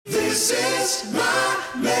This is my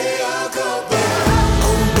mea culpa.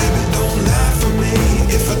 Oh baby, don't laugh at me.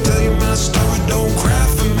 If I tell you my story, don't cry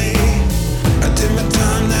for me. I did my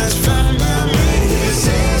time, that's fine by me. This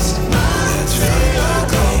is my mea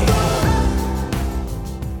culpa.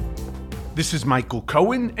 This is Michael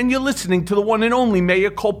Cohen, and you're listening to the one and only Mea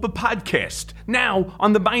Culpa podcast, now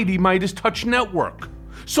on the Mighty Midas Touch Network.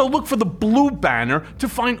 So look for the blue banner to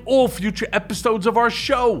find all future episodes of our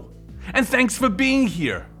show. And thanks for being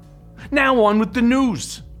here. Now on with the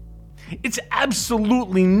news. It's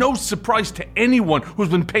absolutely no surprise to anyone who's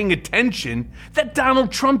been paying attention that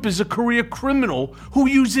Donald Trump is a career criminal who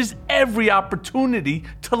uses every opportunity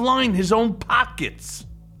to line his own pockets.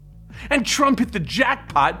 And Trump hit the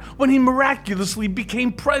jackpot when he miraculously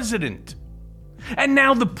became president. And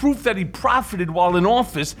now the proof that he profited while in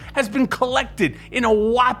office has been collected in a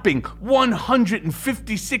whopping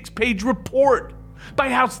 156-page report by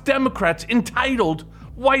House Democrats entitled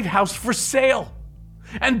White House for Sale.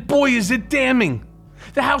 And boy, is it damning.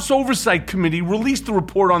 The House Oversight Committee released the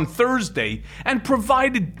report on Thursday and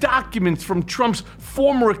provided documents from Trump's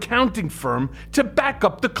former accounting firm to back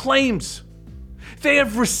up the claims. They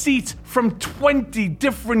have receipts from 20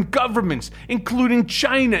 different governments, including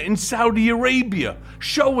China and Saudi Arabia,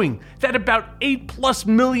 showing that about $8+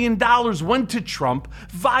 million went to Trump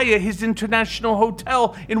via his international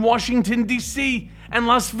hotel in Washington, D.C. and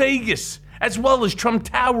Las Vegas, as well as Trump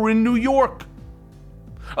Tower in New York.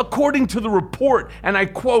 According to the report, and I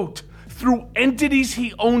quote, through entities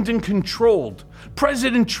he owned and controlled,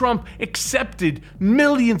 President Trump accepted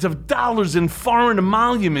millions of dollars in foreign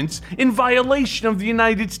emoluments in violation of the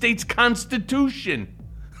United States Constitution.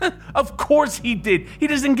 Of course he did. He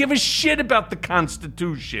doesn't give a shit about the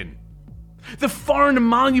Constitution. The Foreign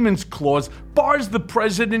Emoluments Clause bars the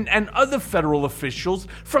president and other federal officials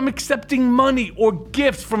from accepting money or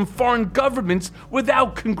gifts from foreign governments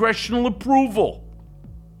without congressional approval.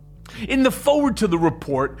 In the foreword to the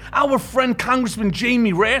report, our friend Congressman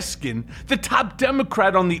Jamie Raskin, the top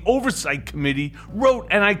Democrat on the Oversight Committee, wrote,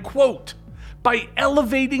 and I quote, by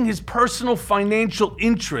elevating his personal financial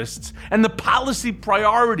interests and the policy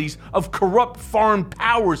priorities of corrupt foreign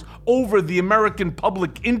powers over the American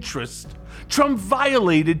public interest, Trump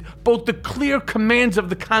violated both the clear commands of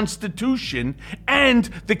the Constitution and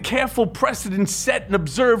the careful precedents set and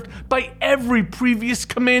observed by every previous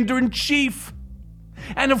commander-in-chief.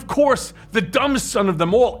 And of course, the dumbest son of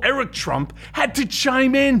them all, Eric Trump, had to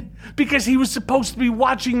chime in because he was supposed to be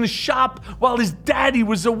watching the shop while his daddy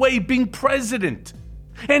was away being president.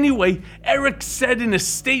 Anyway, Eric said in a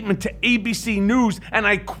statement to ABC News, and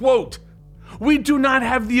I quote, we do not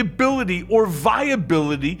have the ability or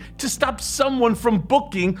viability to stop someone from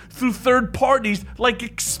booking through third parties like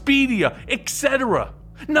Expedia, etc.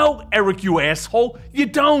 No, Eric, you asshole, you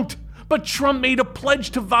don't. But Trump made a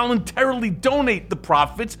pledge to voluntarily donate the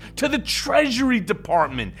profits to the Treasury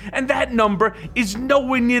Department, and that number is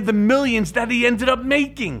nowhere near the millions that he ended up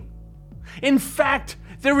making. In fact,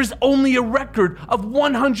 there is only a record of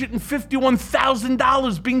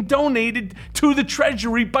 $151,000 being donated to the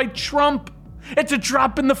Treasury by Trump. It's a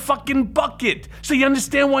drop in the fucking bucket. So you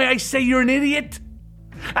understand why I say you're an idiot?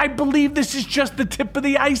 I believe this is just the tip of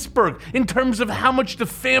the iceberg in terms of how much the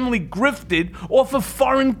family grifted off of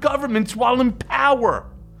foreign governments while in power.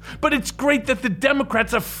 But it's great that the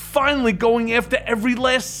Democrats are finally going after every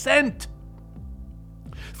last cent.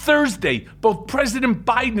 Thursday, both President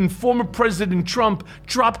Biden and former President Trump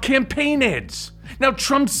dropped campaign ads. Now,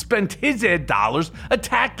 Trump spent his ad dollars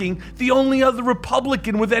attacking the only other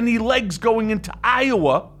Republican with any legs going into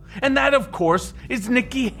Iowa, and that, of course, is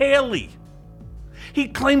Nikki Haley. He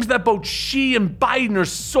claims that both she and Biden are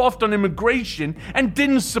soft on immigration and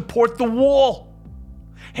didn't support the wall.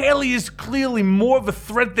 Haley is clearly more of a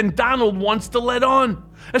threat than Donald wants to let on,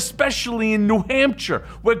 especially in New Hampshire,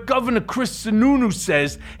 where Governor Chris Sununu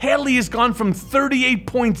says Haley has gone from 38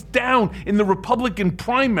 points down in the Republican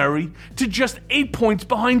primary to just 8 points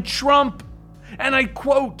behind Trump. And I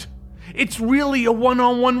quote, it's really a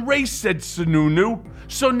one-on-one race, said Sununu,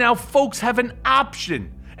 so now folks have an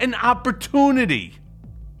option, an opportunity.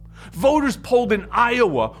 Voters polled in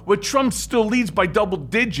Iowa, where Trump still leads by double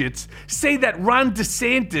digits, say that Ron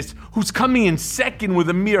DeSantis, who's coming in second with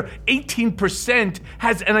a mere 18%,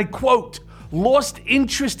 has, and I quote, lost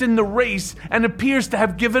interest in the race and appears to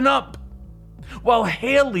have given up. While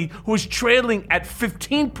Haley, who is trailing at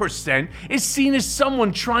 15%, is seen as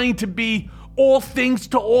someone trying to be all things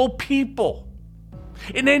to all people.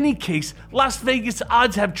 In any case, Las Vegas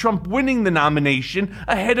odds have Trump winning the nomination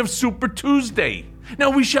ahead of Super Tuesday. Now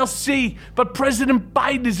we shall see, but President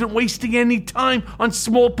Biden isn't wasting any time on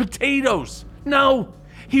small potatoes. No,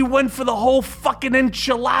 He went for the whole fucking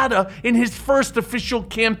enchilada in his first official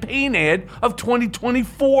campaign ad of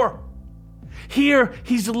 2024. Here,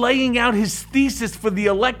 he's laying out his thesis for the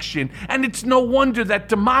election, and it's no wonder that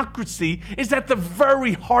democracy is at the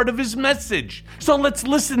very heart of his message. So let's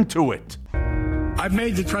listen to it. I've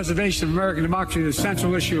made the preservation of American democracy the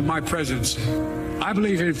central issue of my presidency. I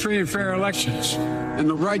believe in free and fair elections and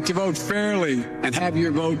the right to vote fairly and have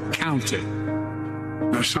your vote counted.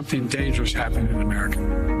 There's something dangerous happening in America.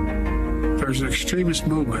 There's an extremist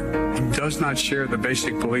movement that does not share the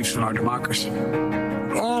basic beliefs in our democracy.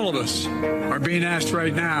 All of us are being asked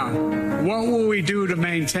right now, what will we do to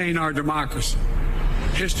maintain our democracy?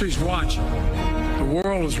 History's watching. The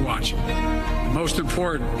world is watching. And most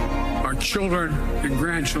important, our children and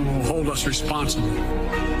grandchildren will hold us responsible.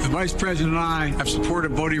 The Vice President and I have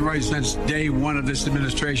supported voting rights since day one of this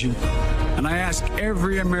administration, and I ask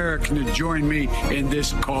every American to join me in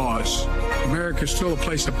this cause. America is still a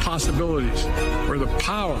place of possibilities where the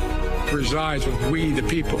power resides with we, the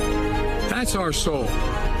people. That's our soul.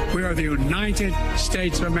 We are the United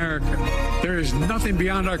States of America. There is nothing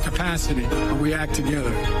beyond our capacity when we act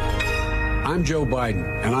together. I'm Joe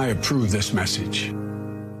Biden, and I approve this message.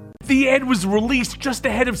 The ad was released just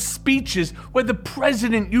ahead of speeches where the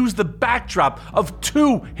president used the backdrop of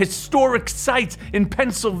two historic sites in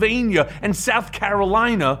Pennsylvania and South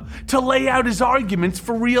Carolina to lay out his arguments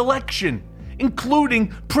for re-election, including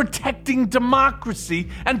protecting democracy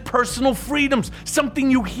and personal freedoms, something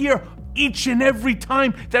you hear each and every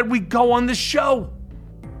time that we go on the show.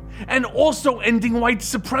 And also ending white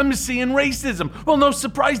supremacy and racism. Well, no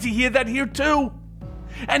surprise to hear that here too.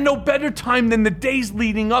 And no better time than the days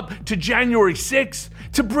leading up to January 6th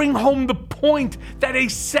to bring home the point that a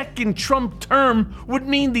second Trump term would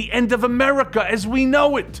mean the end of America as we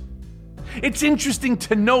know it. It's interesting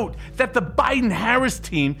to note that the Biden-Harris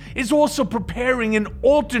team is also preparing an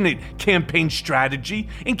alternate campaign strategy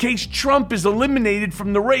in case Trump is eliminated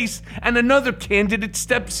from the race and another candidate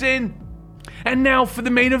steps in. And now for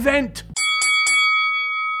the main event.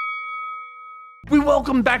 We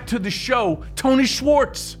welcome back to the show Tony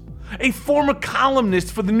Schwartz, a former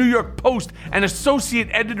columnist for the New York Post and associate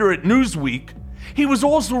editor at Newsweek. He was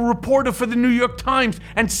also a reporter for the New York Times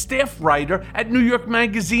and staff writer at New York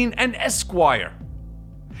Magazine and Esquire.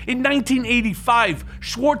 In 1985,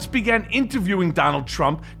 Schwartz began interviewing Donald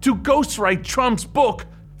Trump to ghostwrite Trump's book,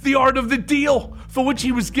 The Art of the Deal, for which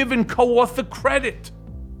he was given co-author credit.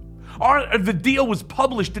 Art of the Deal was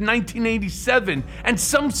published in 1987, and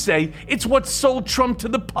some say it's what sold Trump to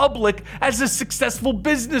the public as a successful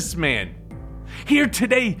businessman. Here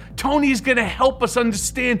today, Tony is going to help us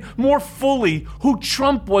understand more fully who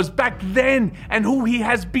Trump was back then and who he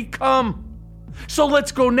has become. So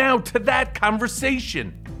let's go now to that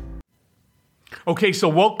conversation. Okay, so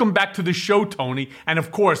welcome back to the show, Tony, and of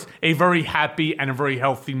course, a very happy and a very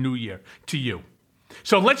healthy new year to you.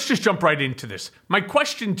 So let's just jump right into this. My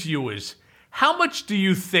question to you is, how much do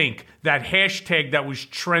you think that hashtag that was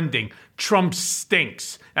trending, Trump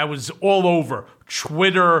stinks, that was all over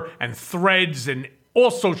Twitter and Threads and all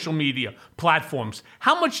social media platforms,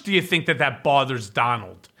 how much do you think that that bothers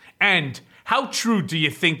Donald? And how true do you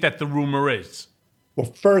think that the rumor is?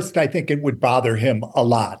 Well, first, I think it would bother him a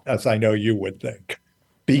lot, as I know you would think,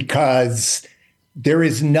 because there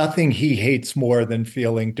is nothing he hates more than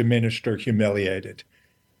feeling diminished or humiliated.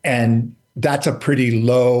 And that's a pretty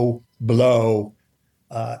low blow,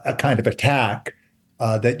 a kind of attack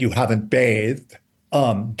that you haven't bathed.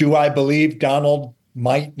 Do I believe Donald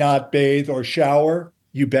might not bathe or shower?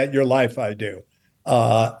 You bet your life I do.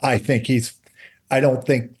 I think he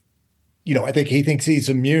thinks he's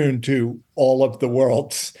immune to all of the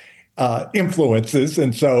world's influences.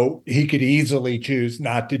 And so he could easily choose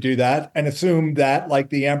not to do that and assume that, like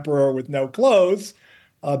the emperor with no clothes,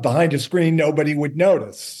 behind a screen, nobody would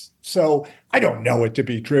notice. So I don't know it to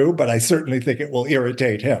be true, but I certainly think it will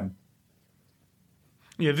irritate him.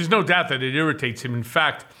 Yeah, there's no doubt that it irritates him. In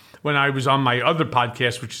fact, when I was on my other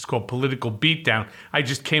podcast, which is called Political Beatdown, I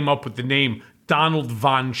just came up with the name Donald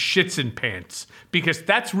Von Schitzenpants, because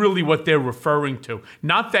that's really what they're referring to.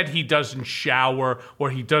 Not that he doesn't shower or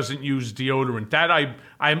he doesn't use deodorant. That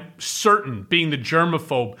I'm certain, being the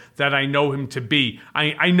germaphobe that I know him to be,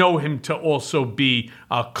 I know him to also be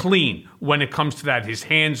clean when it comes to that. His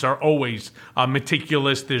hands are always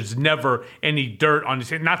meticulous. There's never any dirt on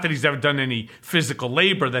his hands. Not that he's ever done any physical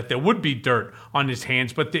labor that there would be dirt on his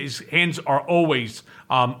hands, but his hands are always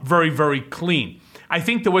very, very clean. I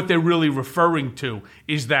think that what they're really referring to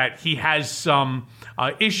is that he has some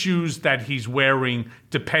issues that he's wearing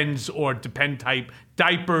Depend type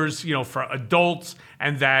diapers, for adults,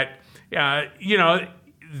 and that,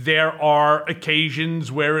 there are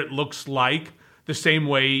occasions where it looks like the same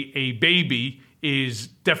way a baby is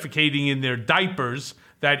defecating in their diapers,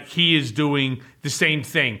 that he is doing the same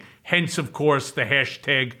thing. Hence, of course, the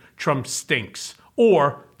hashtag Trump stinks,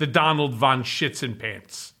 or the Donald von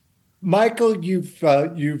Schitzenpants. Michael,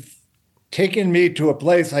 you've taken me to a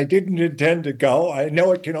place I didn't intend to go. I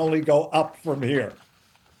know it can only go up from here.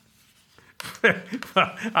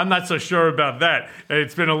 I'm not so sure about that.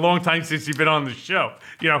 It's been a long time since you've been on the show.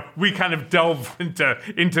 We kind of delve into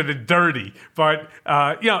the dirty. But,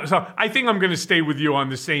 so I think I'm going to stay with you on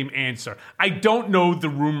the same answer. I don't know the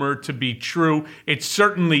rumor to be true. It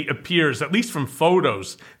certainly appears, at least from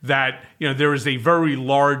photos, that, there is a very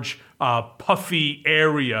large puffy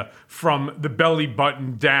area from the belly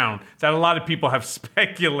button down that a lot of people have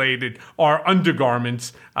speculated are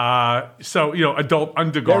undergarments. Adult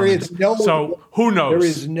undergarments. So who knows? There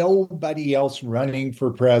is nobody else running for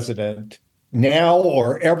president now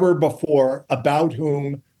or ever before about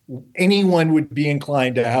whom anyone would be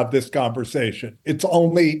inclined to have this conversation. It's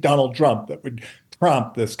only Donald Trump that would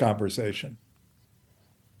prompt this conversation.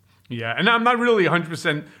 Yeah, and I'm not really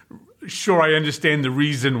 100% sure I understand the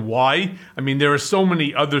reason why. I mean, there are so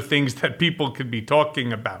many other things that people could be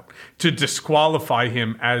talking about to disqualify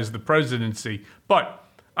him as the presidency. But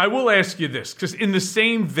I will ask you this, because in the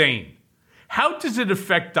same vein, how does it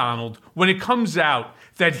affect Donald when it comes out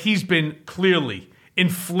that he's been clearly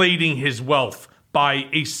inflating his wealth by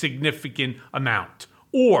a significant amount?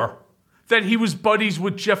 Or that he was buddies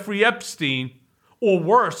with Jeffrey Epstein, or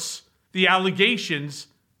worse, the allegations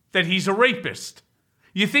that he's a rapist?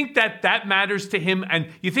 You think that matters to him, and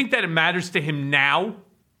you think that it matters to him now?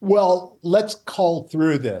 Well, let's call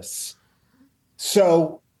through this.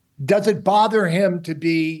 So does it bother him to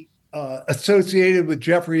be associated with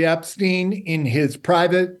Jeffrey Epstein in his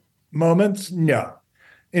private moments? No.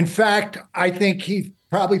 In fact, I think he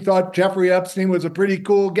probably thought Jeffrey Epstein was a pretty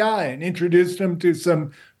cool guy and introduced him to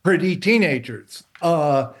some pretty teenagers.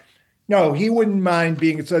 No, he wouldn't mind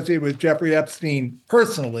being associated with Jeffrey Epstein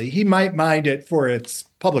personally. He might mind it for its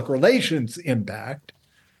public relations impact.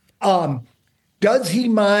 Does he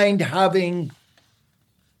mind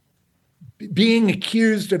being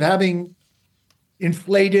accused of having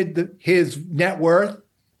inflated his net worth?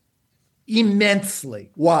 Immensely.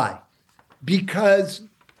 Why? Because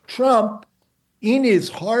Trump, in his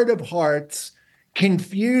heart of hearts,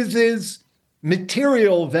 confuses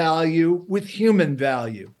material value with human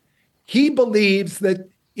value. He believes that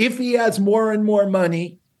if he has more and more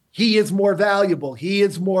money, he is more valuable. He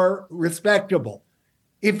is more respectable.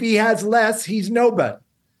 If he has less, he's nobody.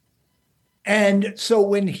 And so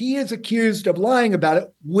when he is accused of lying about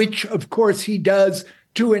it, which of course he does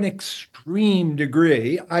to an extreme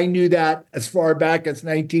degree, I knew that as far back as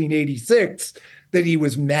 1986, that he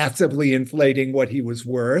was massively inflating what he was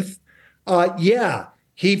worth.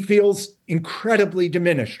 He feels incredibly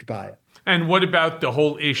diminished by it. And what about the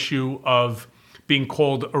whole issue of being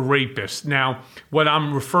called a rapist? Now, what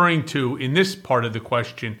I'm referring to in this part of the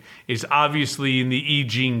question is obviously in the E.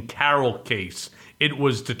 Jean Carroll case, it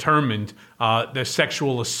was determined the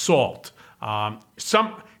sexual assault.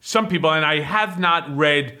 Some people, and I have not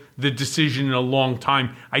read the decision in a long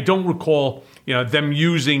time, I don't recall them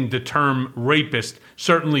using the term rapist.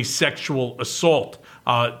 Certainly sexual assault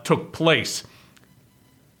took place.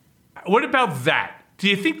 What about that? Do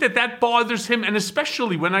you think that bothers him? And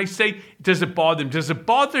especially when I say, does it bother him? Does it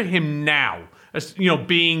bother him now, as,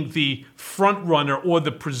 being the front runner or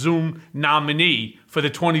the presumed nominee for the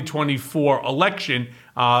 2024 election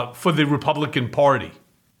for the Republican Party?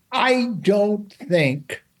 I don't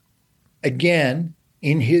think, again,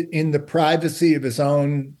 in the privacy of his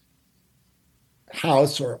own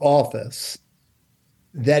house or office,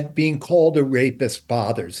 that being called a rapist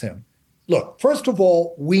bothers him. Look, first of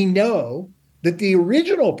all, we know that the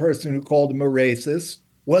original person who called him a racist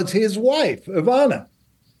was his wife, Ivana,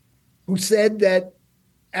 who said that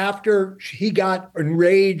after he got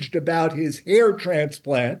enraged about his hair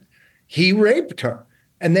transplant, he raped her.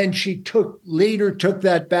 And then she later took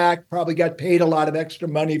that back, probably got paid a lot of extra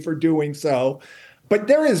money for doing so. But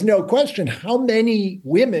there is no question how many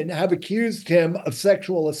women have accused him of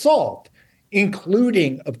sexual assault,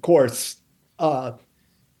 including, of course,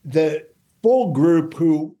 the full group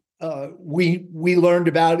who we learned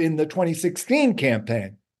about in the 2016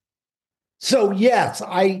 campaign. So yes,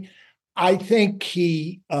 I think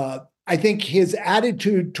I think his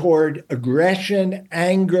attitude toward aggression,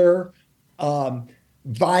 anger,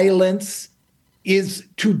 violence is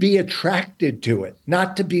to be attracted to it,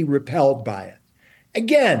 not to be repelled by it.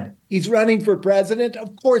 Again, he's running for president.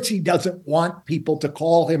 Of course, he doesn't want people to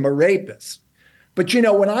call him a rapist. But,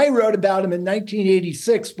 when I wrote about him in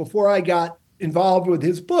 1986, before I got involved with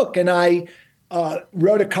his book, and I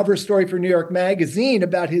wrote a cover story for New York Magazine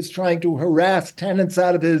about his trying to harass tenants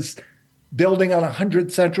out of his building on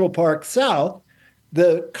 100 Central Park South,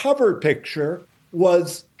 the cover picture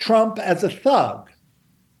was Trump as a thug,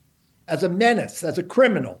 as a menace, as a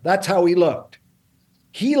criminal. That's how he looked.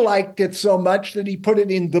 He liked it so much that he put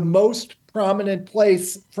it in the most prominent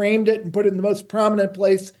place, framed it and put it in the most prominent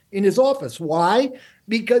place in his office. Why?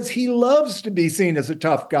 Because he loves to be seen as a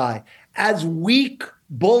tough guy, as weak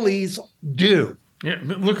bullies do. Yeah,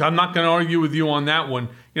 look, I'm not going to argue with you on that one.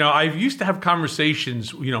 I used to have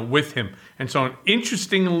conversations, with him. And so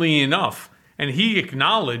interestingly enough, and he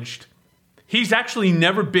acknowledged he's actually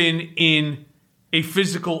never been in a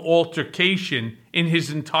physical altercation in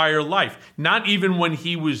his entire life, not even when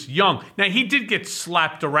he was young. Now, he did get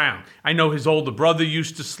slapped around. I know his older brother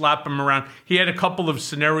used to slap him around. He had a couple of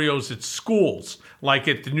scenarios at schools, like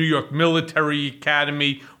at the New York Military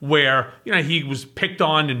Academy, where, he was picked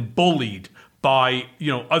on and bullied by,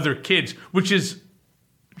 other kids, which is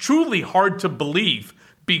truly hard to believe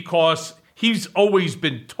because he's always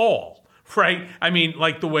been tall, right? I mean,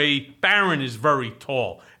 like the way Barron is very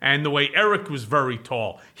tall and the way Eric was very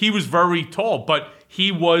tall. He was very tall, but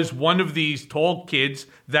he was one of these tall kids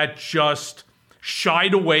that just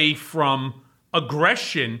shied away from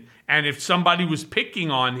aggression. And if somebody was picking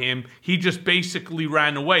on him, he just basically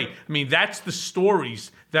ran away. I mean, that's the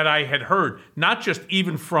stories that I had heard, not just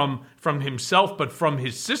even from himself, but from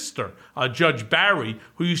his sister, Judge Barry,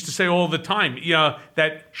 who used to say all the time,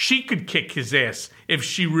 that she could kick his ass if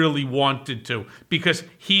she really wanted to, because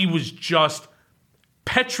he was just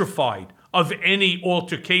petrified of any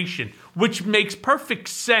altercation, which makes perfect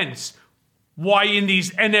sense why in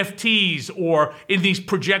these NFTs or in these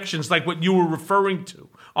projections, like what you were referring to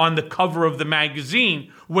on the cover of the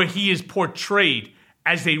magazine, where he is portrayed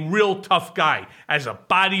as a real tough guy, as a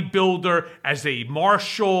bodybuilder, as a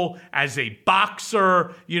marshal, as a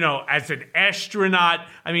boxer, as an astronaut.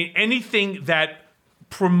 I mean, anything that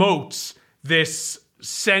promotes this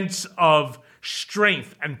sense of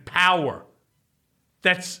strength and power,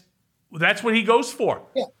 that's what he goes for.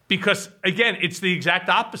 Yeah. Because, again, it's the exact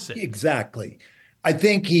opposite. Exactly. I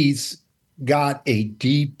think he's got a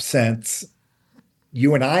deep sense.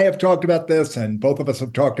 You and I have talked about this, and both of us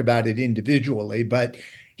have talked about it individually, but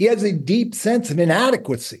he has a deep sense of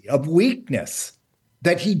inadequacy, of weakness,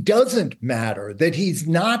 that he doesn't matter, that he's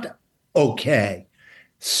not okay.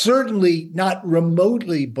 Certainly not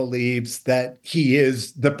remotely believes that he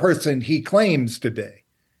is the person he claims to be.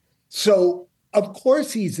 So, of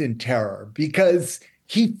course he's in terror because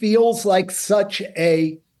he feels like such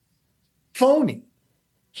a phony.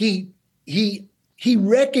 He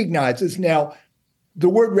recognizes now. The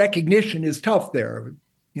word recognition is tough there.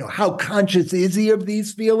 How conscious is he of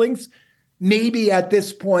these feelings? Maybe at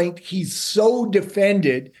this point, he's so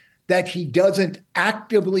defended that he doesn't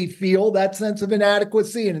actively feel that sense of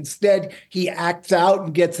inadequacy. And instead, he acts out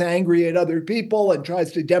and gets angry at other people and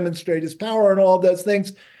tries to demonstrate his power and all those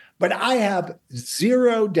things. But I have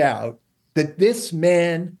zero doubt that this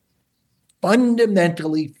man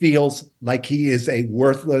fundamentally feels like he is a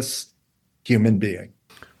worthless human being.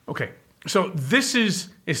 Okay. So this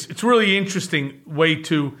it's really interesting way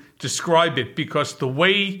to describe it, because the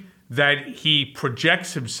way that he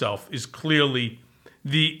projects himself is clearly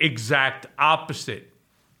the exact opposite.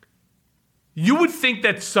 You would think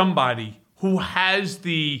that somebody who has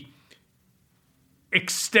the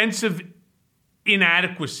extensive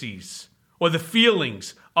inadequacies or the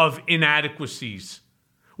feelings of inadequacies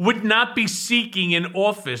would not be seeking an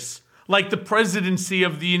office like the presidency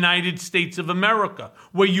of the United States of America,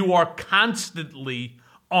 where you are constantly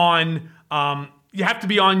on, you have to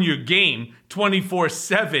be on your game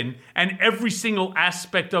 24/7, and every single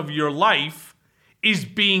aspect of your life is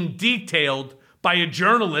being detailed by a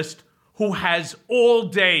journalist who has all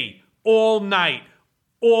day, all night,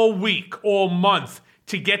 all week, all month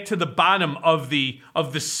to get to the bottom of the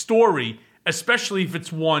story, especially if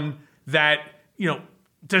it's one that,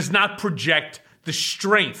 does not project the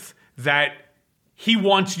strength that he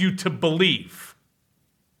wants you to believe.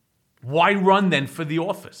 Why run then for the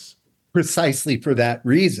office? Precisely for that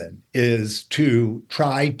reason, is to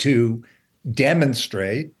try to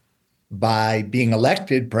demonstrate by being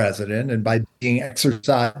elected president and by being able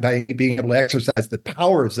to exercise the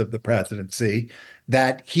powers of the presidency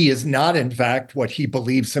that he is not, in fact, what he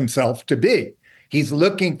believes himself to be. He's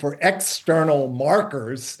looking for external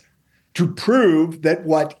markers to prove that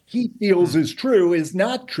what he feels is true is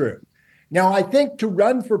not true. Now, I think to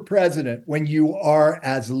run for president when you are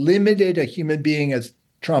as limited a human being as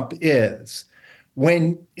Trump is,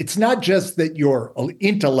 when it's not just that your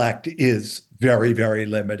intellect is very, very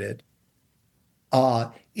limited,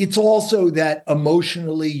 it's also that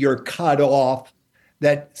emotionally you're cut off,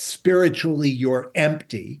 that spiritually you're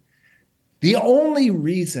empty. The only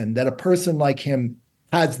reason that a person like him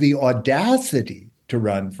has the audacity to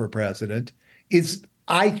run for president is,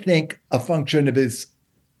 I think, a function of his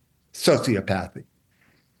sociopathy.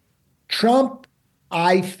 Trump,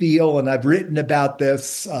 I feel, and I've written about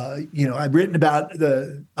this, I've written about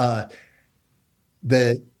I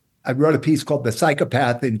wrote a piece called The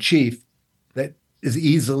Psychopath in Chief that is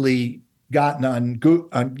easily gotten on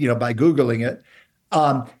by Googling it,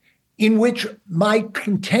 in which my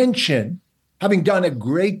contention, having done a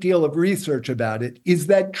great deal of research about it, is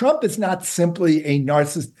that Trump is not simply a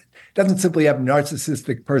narcissist, doesn't simply have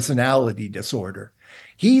narcissistic personality disorder.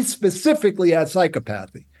 He specifically has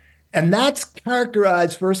psychopathy. And that's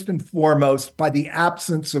characterized first and foremost by the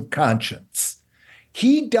absence of conscience.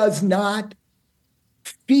 He does not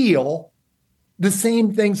feel the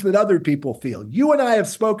same things that other people feel. You and I have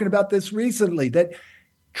spoken about this recently, that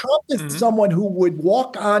Trump is someone who would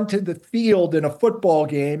walk onto the field in a football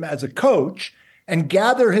game as a coach and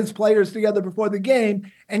gather his players together before the game,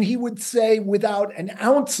 and he would say without an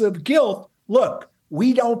ounce of guilt, look,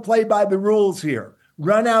 we don't play by the rules here.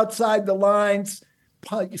 Run outside the lines,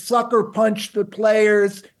 sucker punch the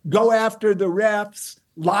players, go after the refs,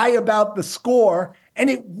 lie about the score, and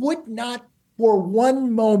it would not for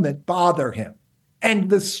one moment bother him. And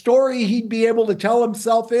the story he'd be able to tell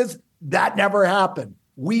himself is, that never happened.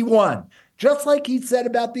 We won. Just like he said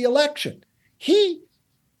about the election.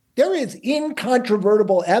 There is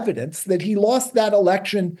incontrovertible evidence that he lost that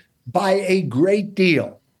election by a great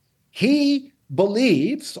deal. He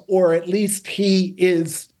believes, or at least he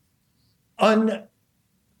is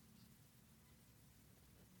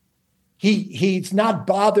he's not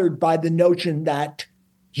bothered by the notion that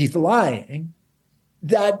he's lying,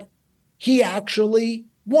 that he actually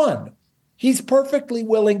won. He's perfectly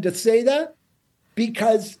willing to say that,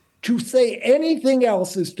 because to say anything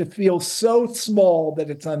else is to feel so small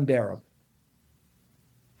that it's unbearable.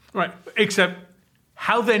 Right. Except,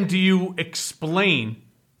 how then do you explain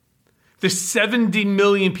the 70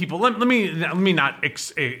 million people? Let me not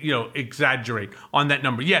exaggerate on that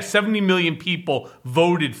number. Yes, 70 million people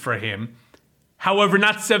voted for him. However,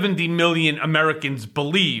 not 70 million Americans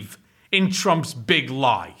believe in Trump's big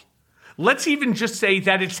lie. Let's even just say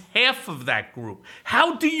that it's half of that group.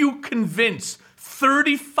 How do you convince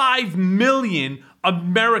 35 million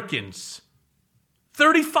Americans,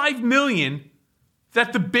 35 million,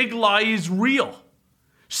 that the big lie is real?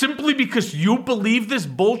 Simply because you believe this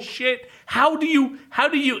bullshit? How do you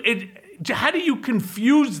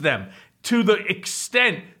confuse them to the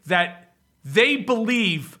extent that they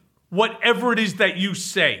believe whatever it is that you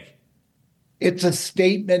say? It's a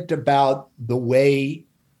statement about the way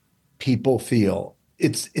people feel.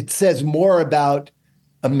 It says more about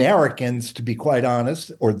Americans, to be quite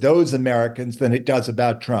honest, or those Americans, than it does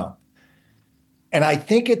about Trump. And I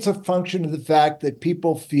think it's a function of the fact that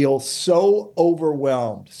people feel so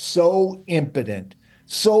overwhelmed, so impotent,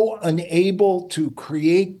 so unable to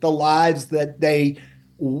create the lives that they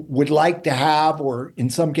would like to have, or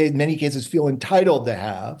in many cases feel entitled to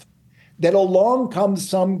have, that along comes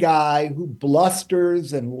some guy who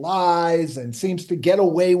blusters and lies and seems to get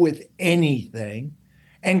away with anything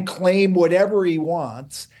and claim whatever he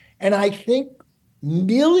wants. And I think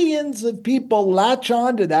millions of people latch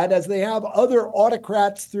onto that, as they have other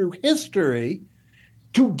autocrats through history,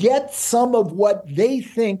 to get some of what they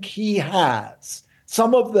think he has,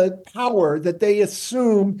 some of the power that they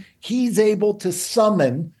assume he's able to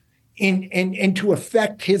summon and to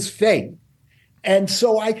affect his fate. And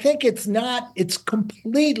so I think it's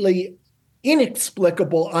completely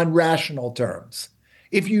inexplicable on rational terms.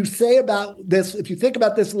 If you think about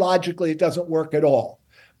this logically, it doesn't work at all.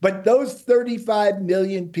 But those 35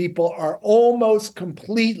 million people are almost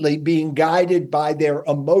completely being guided by their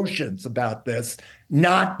emotions about this,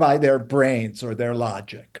 not by their brains or their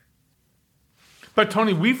logic. But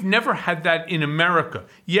Tony, we've never had that in America.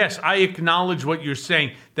 Yes, I acknowledge what you're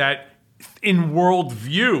saying, that in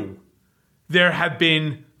worldview, there have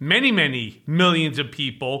been many, many millions of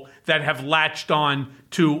people that have latched on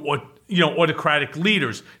to autocratic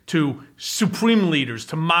leaders, to supreme leaders,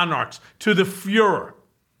 to monarchs, to the Fuhrer.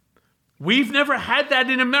 We've never had that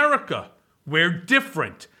in America. We're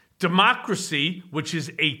different. Democracy, which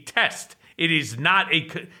is a test, it is not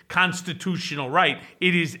a constitutional right.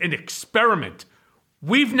 It is an experiment.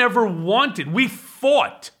 We've never wanted, we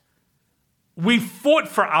fought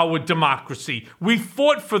for our democracy. We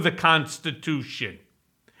fought for the Constitution.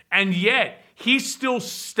 And yet, he's still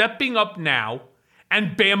stepping up now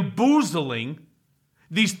and bamboozling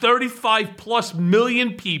these 35 plus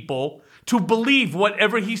million people to believe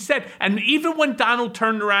whatever he said. And even when Donald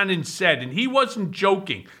turned around and said, and he wasn't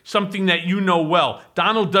joking, something that you know well,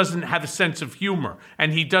 Donald doesn't have a sense of humor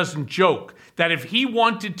and he doesn't joke, that if he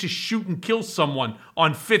wanted to shoot and kill someone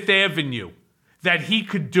on Fifth Avenue, that he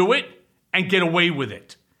could do it and get away with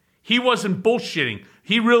it. He wasn't bullshitting.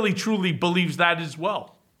 He really truly believes that as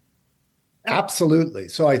well. Absolutely.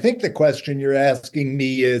 So I think the question you're asking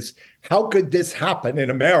me is, how could this happen in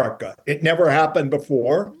America? It never happened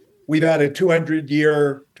before. We've had a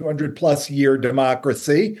 200 plus year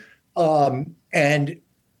democracy. And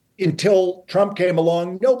until Trump came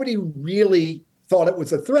along, nobody really thought it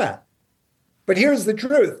was a threat. But here's the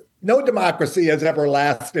truth. No democracy has ever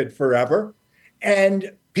lasted forever.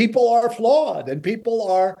 And people are flawed, and people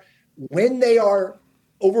are, when they are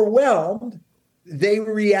overwhelmed, they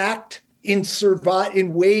react in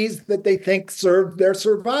ways that they think serve their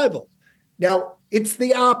survival. Now, it's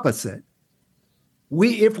the opposite.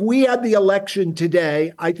 If we had the election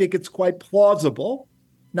today, I think it's quite plausible,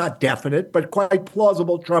 not definite, but quite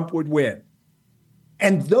plausible Trump would win.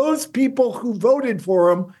 And those people who voted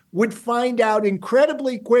for him would find out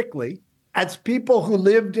incredibly quickly, as people who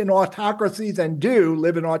lived in autocracies and do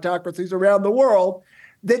live in autocracies around the world,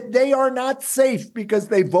 that they are not safe because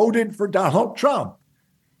they voted for Donald Trump.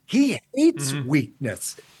 He hates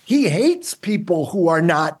weakness. He hates people who are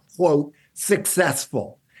not, quote,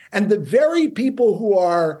 successful. And the very people who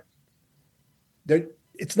are,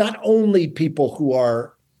 it's not only people who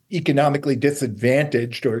are economically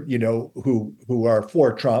disadvantaged or, who are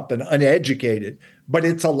for Trump and uneducated, but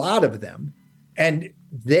it's a lot of them. And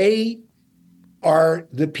they are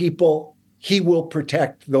the people he will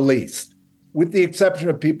protect the least, with the exception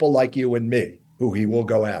of people like you and me, who he will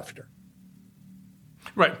go after.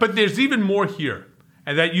 Right, but there's even more here,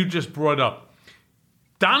 and that you just brought up.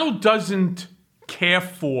 Donald doesn't care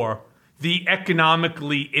for the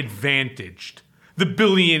economically advantaged, the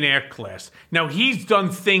billionaire class. Now, he's done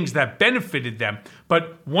things that benefited them,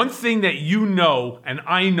 but one thing that you know, and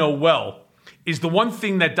I know well, is the one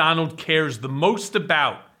thing that Donald cares the most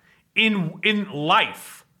about in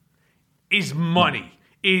life is money,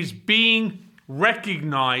 is being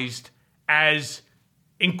recognized as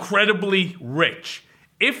incredibly rich.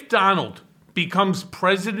 If Donald becomes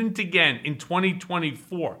president again in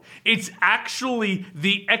 2024, it's actually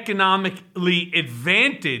the economically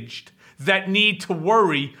advantaged that need to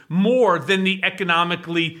worry more than the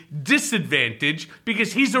economically disadvantaged,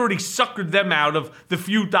 because he's already suckered them out of the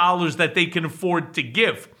few dollars that they can afford to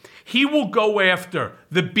give. He will go after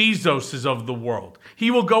the Bezoses of the world.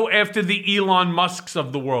 He will go after the Elon Musks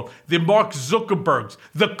of the world, the Mark Zuckerbergs,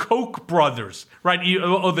 the Koch brothers, right?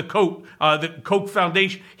 Or the Koch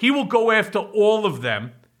Foundation. He will go after all of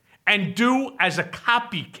them and do as a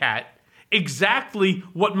copycat exactly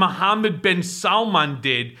what Mohammed bin Salman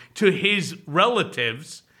did to his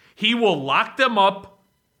relatives. He will lock them up.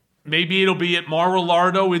 Maybe it'll be at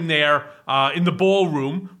Mar-a-Lago in the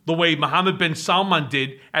ballroom, the way Mohammed bin Salman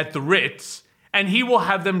did at the Ritz, and he will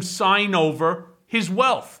have them sign over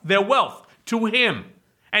their wealth to him.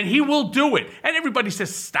 And he will do it. And everybody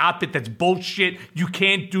says, stop it, that's bullshit, you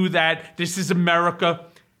can't do that, this is America.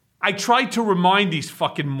 I try to remind these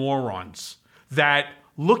fucking morons that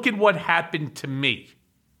look at what happened to me.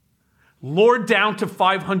 Lured down to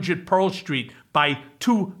 500 Pearl Street by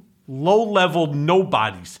two low-level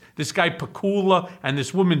nobodies, this guy Pakula and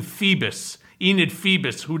this woman Enid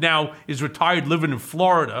Phoebus, who now is retired living in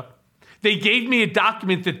Florida. They gave me a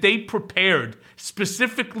document that they prepared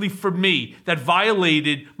specifically for me that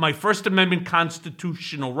violated my First Amendment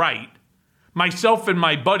constitutional right. Myself and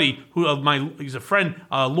my buddy, he's a friend,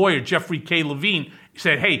 lawyer, Jeffrey K. Levine,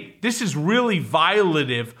 said, hey, this is really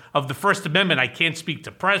violative of the First Amendment. I can't speak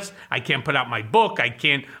to press. I can't put out my book. I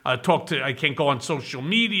can't I can't go on social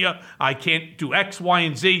media. I can't do X, Y,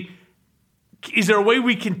 and Z. Is there a way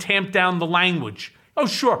we can tamp down the language? Oh,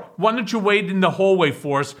 sure. Why don't you wait in the hallway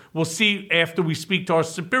for us? We'll see after we speak to our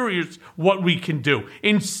superiors what we can do.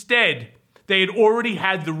 Instead, they had already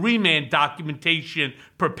had the remand documentation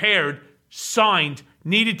prepared, signed,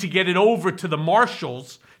 needed to get it over to the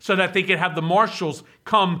marshals so that they could have the marshals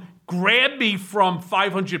come grab me from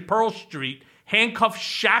 500 Pearl Street, handcuff,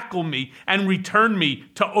 shackle me, and return me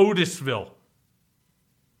to Otisville,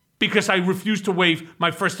 because I refused to waive my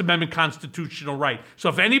First Amendment constitutional right. So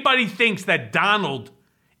if anybody thinks that Donald,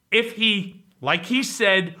 if he, like he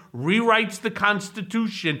said, rewrites the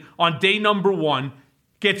Constitution on day number one,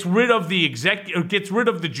 gets rid of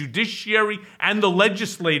the judiciary and the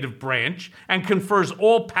legislative branch, and confers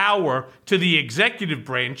all power to the executive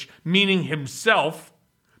branch, meaning himself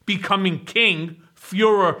becoming king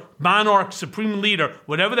Führer, monarch, supreme leader,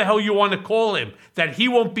 whatever the hell you want to call him, that he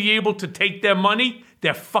won't be able to take their money,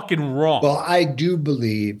 they're fucking wrong. Well, I do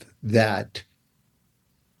believe that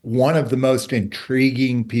one of the most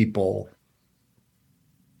intriguing people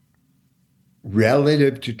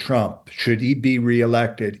relative to Trump, should he be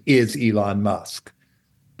reelected, is Elon Musk,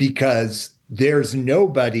 because there's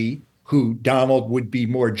nobody who Donald would be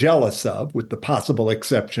more jealous of, with the possible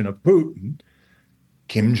exception of Putin,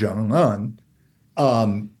 Kim Jong-un.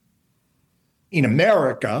 In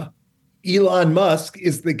America, Elon Musk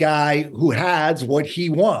is the guy who has what he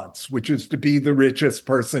wants, which is to be the richest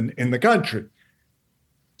person in the country.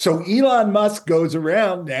 So Elon Musk goes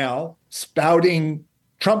around now spouting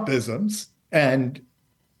Trumpisms, and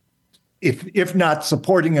if not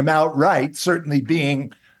supporting him outright, certainly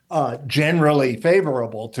being generally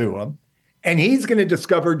favorable to him. And he's going to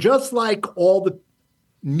discover, just like all the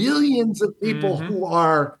millions of people who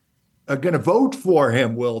are going to vote for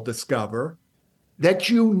him will discover, that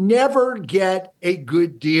you never get a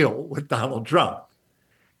good deal with Donald Trump.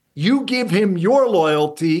 You give him your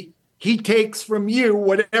loyalty, he takes from you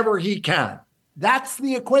whatever he can. That's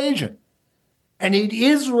the equation. And it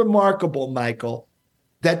is remarkable, Michael,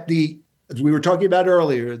 that as we were talking about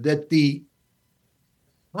earlier, that the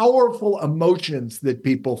powerful emotions that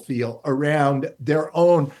people feel around their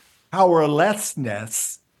own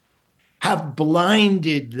powerlessness have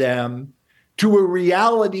blinded them to a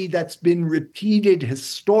reality that's been repeated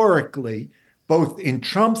historically, both in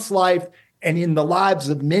Trump's life and in the lives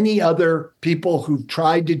of many other people who've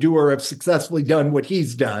tried to do or have successfully done what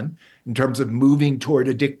he's done in terms of moving toward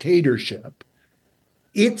a dictatorship.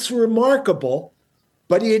 It's remarkable,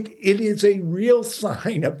 but it is a real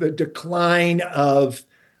sign of the decline of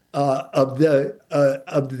the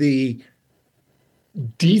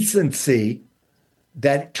decency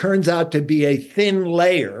that turns out to be a thin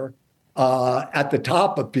layer at the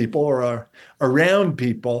top of people or around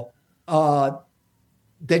people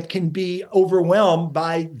that can be overwhelmed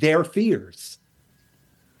by their fears.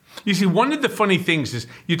 You see, one of the funny things is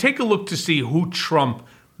you take a look to see who Trump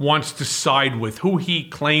wants to side with, who he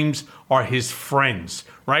claims are his friends,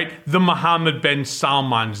 right? The Mohammed bin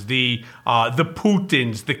Salmans, the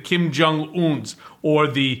Putins, the Kim Jong-uns, or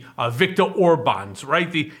the Viktor Orbans,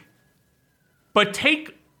 right? But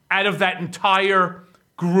take out of that entire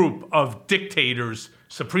group of dictators,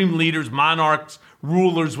 supreme leaders, monarchs,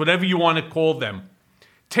 rulers, whatever you want to call them,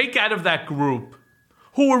 take out of that group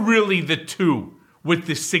who are really the two with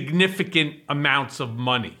the significant amounts of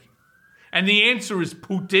money. And the answer is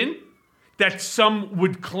Putin, that some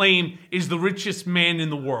would claim is the richest man in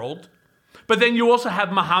the world. But then you also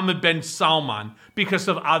have Mohammed bin Salman because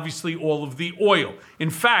of obviously all of the oil. In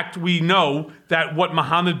fact, we know that what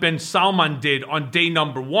Mohammed bin Salman did on day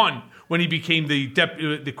number one when he became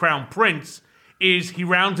the crown prince is he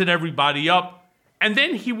rounded everybody up. And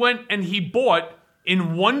then he went and he bought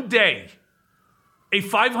in one day a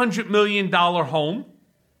 $500 million home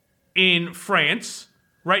in France,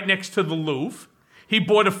 right next to the Louvre. He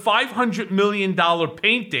bought a $500 million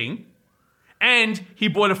painting, and he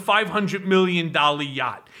bought a $500 million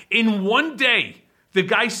yacht. In one day, the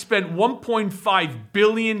guy spent $1.5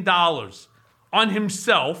 billion on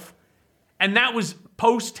himself, and that was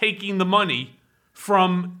post taking the money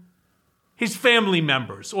from his family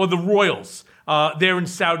members or the royals there in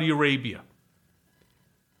Saudi Arabia.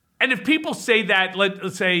 And if people say that,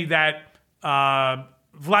 let's say that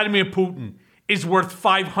Vladimir Putin is worth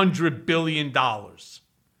 $500 billion.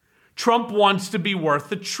 Trump wants to be worth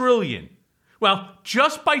 $1 trillion. Well,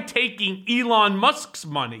 just by taking Elon Musk's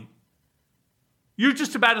money, you're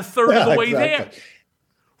just about a third of the way there.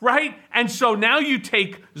 Right? And so now you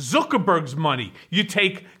take Zuckerberg's money, you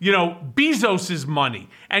take, Bezos's money,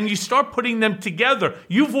 and you start putting them together.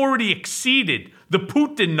 You've already exceeded the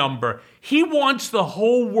Putin number. He wants the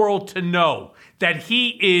whole world to know that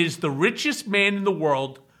he is the richest man in the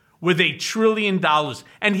world with $1 trillion.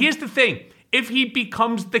 And here's the thing. If he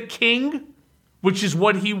becomes the king, which is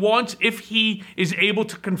what he wants, if he is able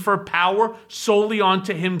to confer power solely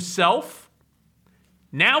onto himself,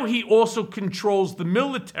 now he also controls the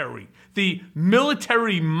military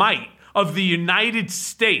might of the United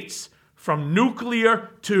States, from nuclear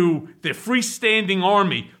to the freestanding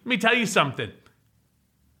army. Let me tell you something.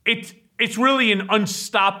 It's really an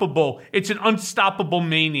unstoppable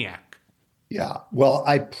maniac. Yeah. Well,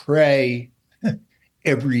 I pray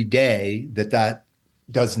every day that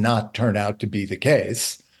does not turn out to be the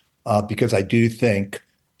case, because I do think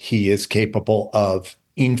he is capable of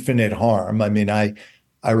infinite harm. I mean, I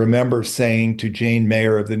remember saying to Jane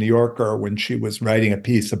Mayer of The New Yorker when she was writing a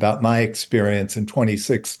piece about my experience in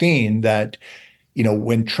 2016 that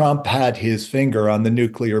when Trump had his finger on the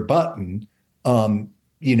nuclear button,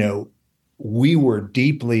 you know, we were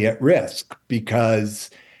deeply at risk because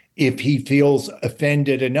if he feels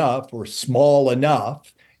offended enough or small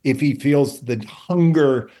enough, if he feels the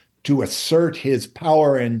hunger to assert his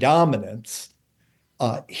power and dominance,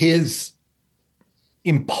 his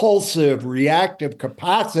impulsive, reactive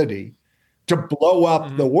capacity to blow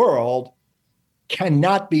up the world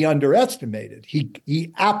cannot be underestimated.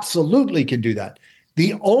 He absolutely can do that.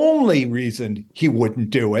 The only reason he wouldn't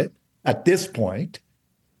do it at this point,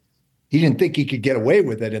 he didn't think he could get away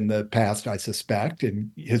with it in the past, I suspect,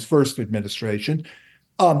 in his first administration.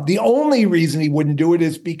 The only reason he wouldn't do it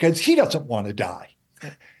is because he doesn't want to die.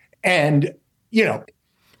 And,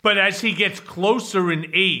 But as he gets closer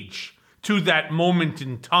in age to that moment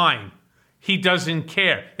in time, he doesn't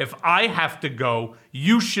care. If I have to go,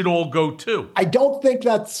 you should all go too. I don't think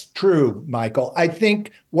that's true, Michael. I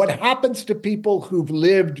think what happens to people who've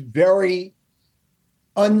lived very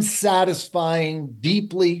unsatisfying,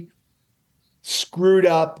 deeply screwed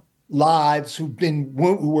up lives, who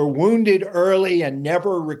were wounded early and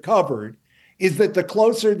never recovered, is that the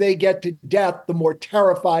closer they get to death, the more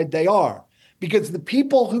terrified they are. Because the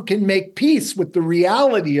people who can make peace with the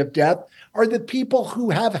reality of death are the people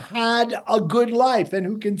who have had a good life and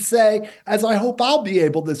who can say, as I hope I'll be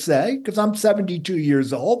able to say, because I'm 72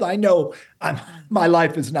 years old, I know my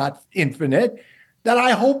life is not infinite, that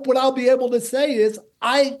I hope what I'll be able to say is,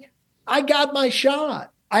 I got my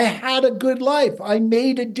shot. I had a good life. I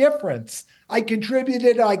made a difference. I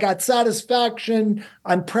contributed. I got satisfaction.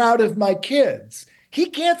 I'm proud of my kids. He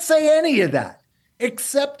can't say any of that,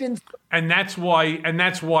 except in. And that's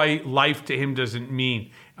why life to him doesn't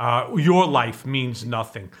mean your life means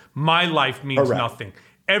nothing. My life means nothing.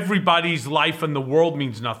 Everybody's life in the world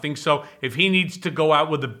means nothing. So if he needs to go out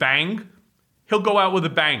with a bang, he'll go out with a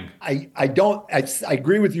bang. I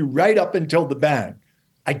agree with you right up until the bang.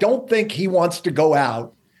 I don't think he wants to go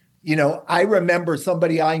out. I remember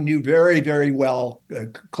somebody I knew very, very well, a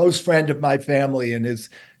close friend of my family in his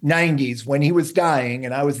 90s, when he was dying,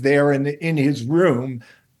 and I was there in his room,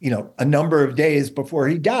 a number of days before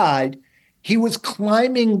he died. He was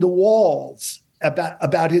climbing the walls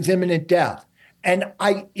about his imminent death. And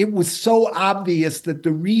it was so obvious that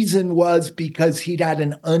the reason was because he'd had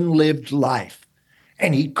an unlived life.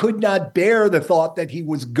 And he could not bear the thought that he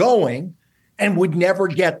was going and would never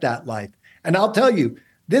get that life. And I'll tell you,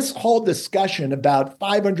 this whole discussion about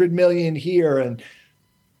 500 million here and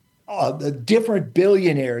the different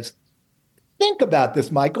billionaires, think about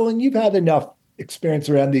this, Michael, and you've had enough experience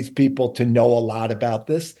around these people to know a lot about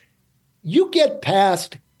this. You get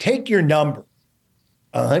past, take your number,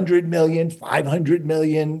 100 million, 500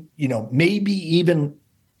 million, maybe even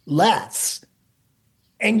less.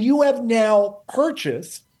 And you have now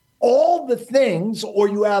purchased all the things, or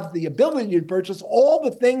you have the ability to purchase all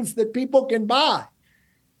the things that people can buy.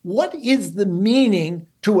 What is the meaning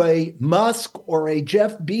to a Musk or a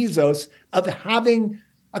Jeff Bezos of having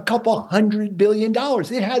a couple $100 billion?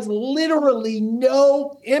 It has literally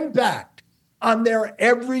no impact on their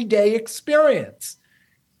everyday experience.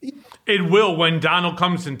 It will when Donald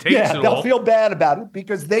comes and takes it all. They'll feel bad about it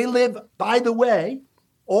because they live, by the way,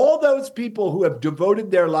 all those people who have devoted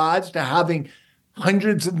their lives to having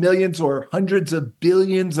hundreds of millions or hundreds of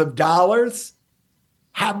billions of dollars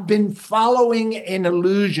have been following an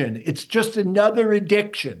illusion. It's just another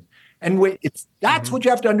addiction. And that's what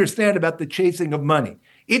you have to understand about the chasing of money.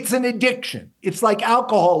 It's an addiction. It's like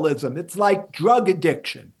alcoholism. It's like drug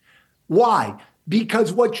addiction. Why?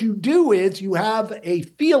 Because what you do is you have a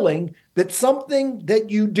feeling that something that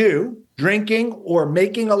you do, drinking or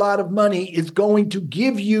making a lot of money, is going to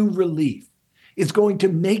give you relief. It's going to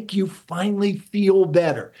make you finally feel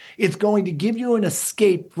better. It's going to give you an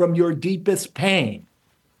escape from your deepest pain.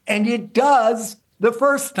 And it does the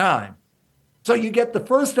first time. So you get the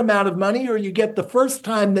first amount of money, or you get the first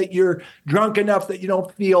time that you're drunk enough that you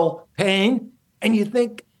don't feel pain, and you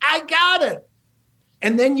think, I got it.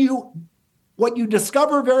 And then what you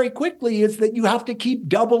discover very quickly is that you have to keep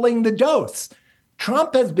doubling the dose.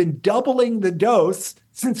 Trump has been doubling the dose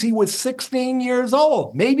since he was 16 years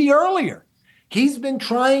old, maybe earlier. He's been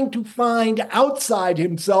trying to find outside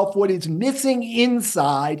himself what is missing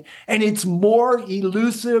inside, and it's more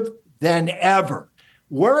elusive than ever.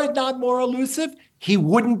 Were it not more elusive, he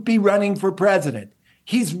wouldn't be running for president.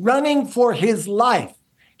 He's running for his life.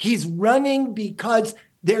 He's running because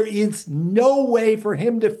there is no way for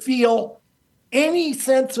him to feel any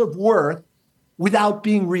sense of worth without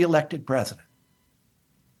being reelected president.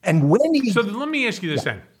 And when he... So let me ask you this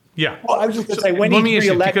then. Yeah. Well, I was just going to say, when he's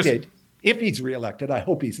reelected, if he's reelected, I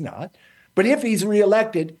hope he's not, but if he's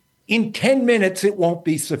reelected, in 10 minutes, it won't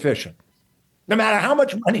be sufficient. No matter how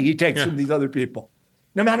much money he takes from these other people,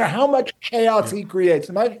 no matter how much chaos he creates,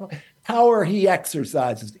 no matter how much power he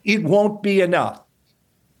exercises, it won't be enough.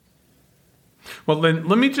 Well, then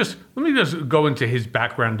let me just go into his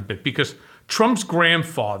background a bit, because Trump's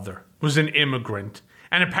grandfather was an immigrant,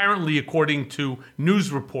 and apparently, according to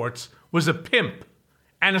news reports, was a pimp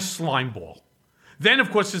and a slimeball. Then,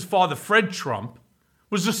 of course, his father, Fred Trump,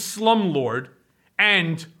 was a slumlord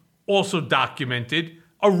and also documented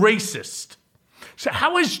a racist. So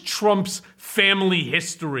how has Trump's family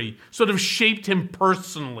history sort of shaped him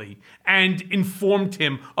personally and informed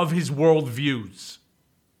him of his worldviews?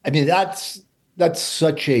 I mean, that's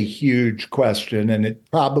such a huge question, and it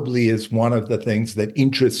probably is one of the things that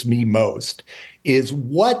interests me most, is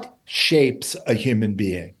what shapes a human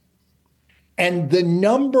being? And the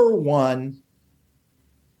number one,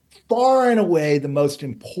 far and away, the most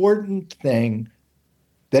important thing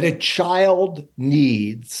that a child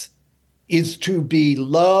needs is to be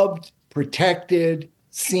loved, protected,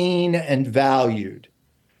 seen, and valued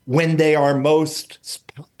when they are most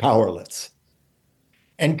powerless.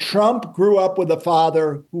 And Trump grew up with a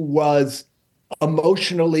father who was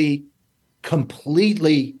emotionally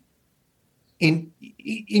completely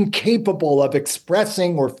incapable of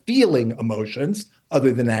expressing or feeling emotions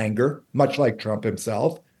other than anger, much like Trump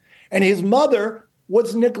himself. And his mother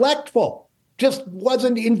was neglectful, just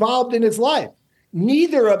wasn't involved in his life.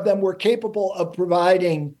 Neither of them were capable of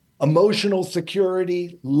providing emotional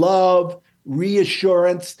security, love,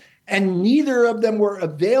 reassurance, and neither of them were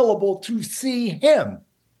available to see him.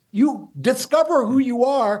 You discover who you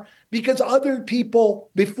are because other people,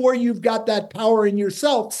 before you've got that power in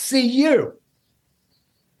yourself, see you.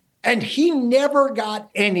 And he never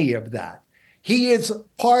got any of that. He is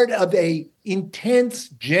part of an intense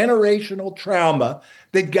generational trauma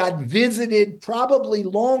that got visited probably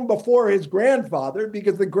long before his grandfather,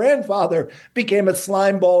 because the grandfather became a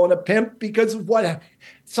slimeball and a pimp because of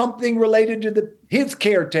something related to his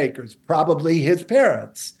caretakers, probably his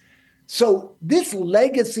parents. So this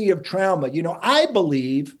legacy of trauma, I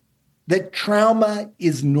believe that trauma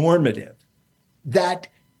is normative, that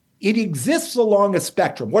it exists along a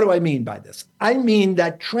spectrum. What do I mean by this? I mean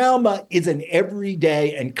that trauma is an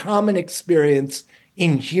everyday and common experience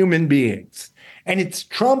in human beings. And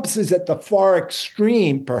Trump's is at the far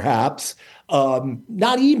extreme, perhaps,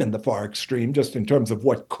 not even the far extreme, just in terms of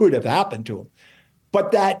what could have happened to him,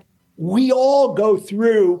 but that we all go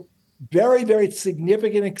through very, very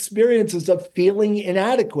significant experiences of feeling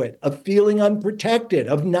inadequate, of feeling unprotected,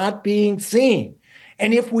 of not being seen.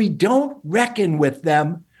 And if we don't reckon with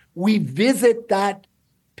them, we visit that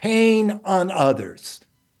pain on others.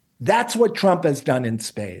 That's what Trump has done in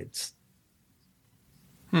spades.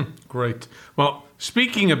 Great. Well,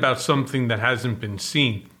 speaking about something that hasn't been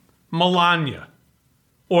seen, Melania,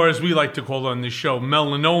 or as we like to call it on this show,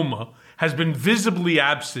 melanoma, has been visibly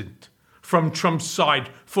absent from Trump's side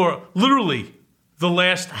for literally the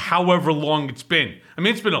last however long it's been. I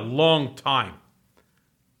mean, it's been a long time.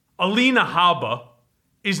 Alina Habba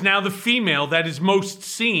is now the female that is most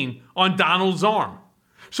seen on Donald's arm.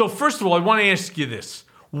 So first of all, I want to ask you this.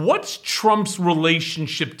 What's Trump's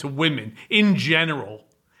relationship to women in general?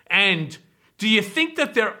 And do you think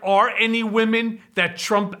that there are any women that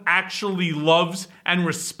Trump actually loves and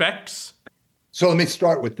respects? So let me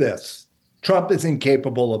start with this. Trump is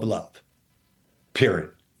incapable of love,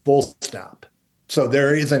 period, full stop. So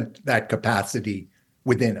there isn't that capacity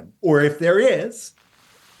within him. Or if there is,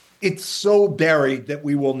 it's so buried that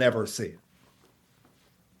we will never see it.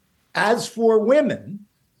 As for women,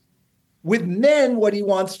 with men, what he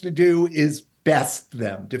wants to do is best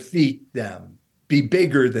them, defeat them, be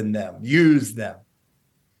bigger than them, use them.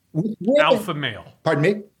 With women, alpha male. Pardon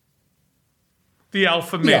me? The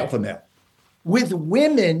alpha male. The alpha male. With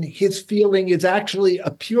women, his feeling is actually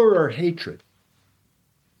a purer hatred.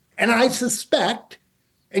 And I suspect,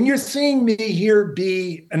 and you're seeing me here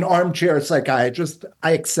be an armchair psychiatrist,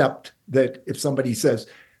 I accept that if somebody says,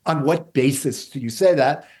 on what basis do you say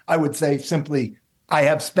that? I would say simply, I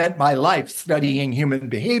have spent my life studying human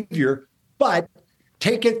behavior, but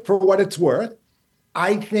take it for what it's worth.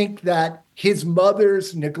 I think that his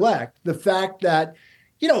mother's neglect, the fact that,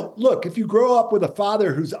 look, if you grow up with a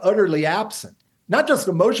father who's utterly absent, not just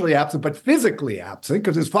emotionally absent, but physically absent,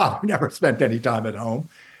 because his father never spent any time at home,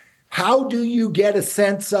 how do you get a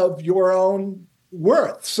sense of your own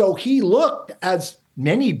worth? So he looked, as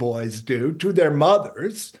many boys do, to their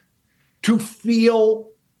mothers to feel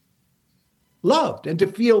loved and to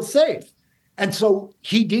feel safe. And so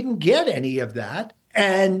he didn't get any of that.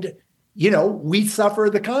 And, we suffer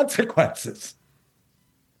the consequences.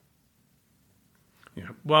 Yeah.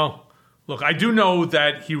 Well, look, I do know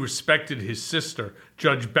that he respected his sister,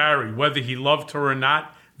 Judge Barry. Whether he loved her or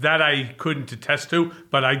not, that I couldn't attest to.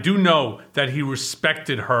 But I do know that he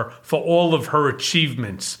respected her for all of her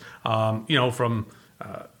achievements, from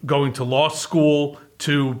going to law school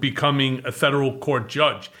to becoming a federal court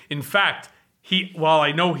judge. In fact, while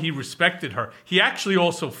I know he respected her, he actually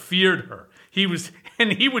also feared her. He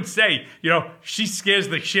would say, she scares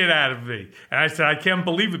the shit out of me. And I said, I can't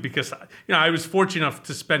believe it because, I was fortunate enough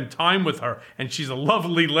to spend time with her and she's a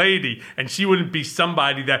lovely lady and she wouldn't be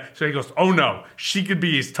somebody that, so he goes, oh no, she could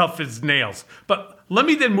be as tough as nails. But let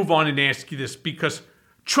me then move on and ask you this, because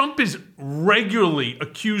Trump is regularly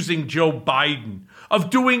accusing Joe Biden of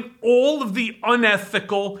doing all of the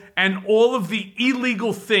unethical and all of the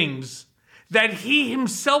illegal things that he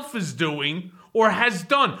himself is doing or has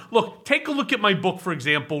done. Look, take a look at my book, for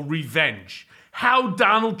example, Revenge. How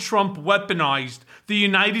Donald Trump weaponized the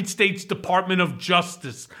United States Department of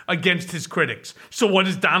Justice against his critics. So what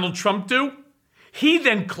does Donald Trump do? He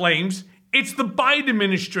then claims it's the Biden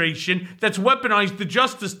administration that's weaponized the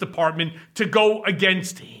Justice Department to go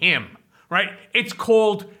against him, right? It's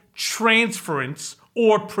called transference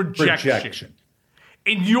or projection.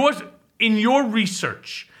 In your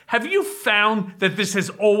research, have you found that this has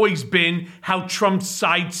always been how Trump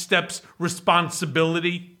sidesteps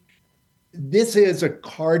responsibility? This is a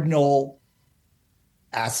cardinal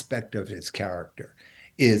aspect of his character,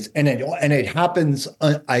 and it happens,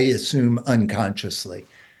 I assume, unconsciously.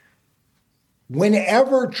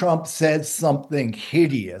 Whenever Trump says something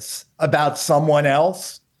hideous about someone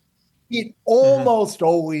else, it almost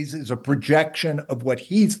always is a projection of what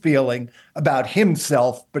he's feeling about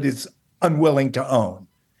himself, but is unwilling to own.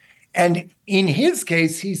 And in his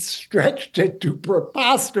case, he stretched it to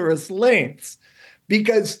preposterous lengths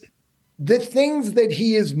because the things that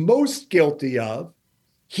he is most guilty of,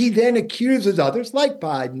 he then accuses others, like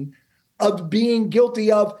Biden, of being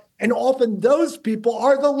guilty of. And often those people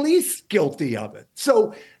are the least guilty of it.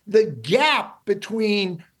 So the gap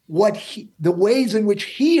between the ways in which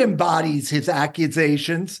he embodies his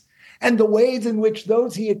accusations and the ways in which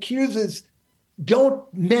those he accuses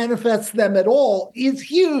don't manifest them at all is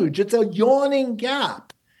huge. It's a yawning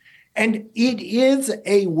gap. And it is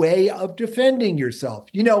a way of defending yourself.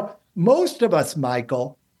 Most of us,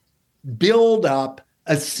 Michael, build up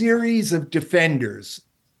a series of defenders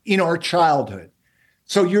in our childhood.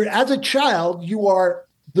 So as a child, you are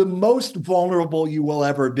the most vulnerable you will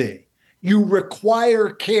ever be. You require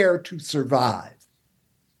care to survive.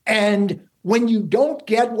 And when you don't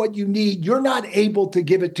get what you need, you're not able to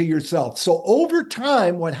give it to yourself. So over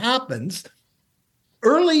time, what happens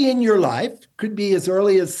early in your life, could be as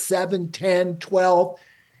early as 7, 10, 12,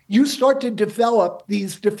 you start to develop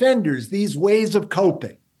these defenders, these ways of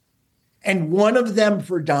coping. And one of them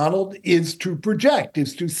for Donald is to project,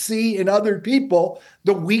 is to see in other people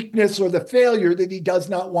the weakness or the failure that he does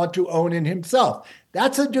not want to own in himself.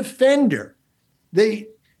 That's a defender. The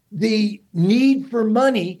need for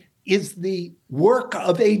money is the work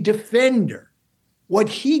of a defender. What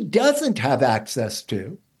he doesn't have access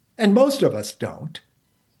to, and most of us don't,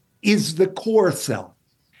 is the core self.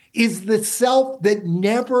 Is the self that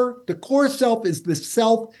the core self is the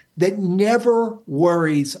self that never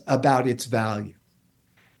worries about its value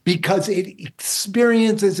because it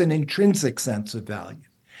experiences an intrinsic sense of value.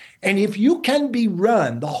 And if you can be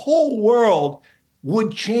run, the whole world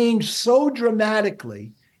would change so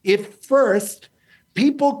dramatically if first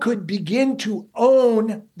people could begin to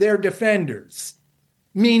own their defenders,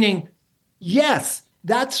 meaning, yes,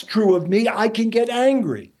 that's true of me. I can get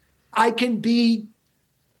angry. I can be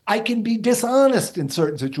dishonest in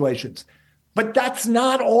certain situations, but that's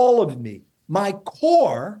not all of me. My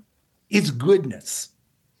core is goodness.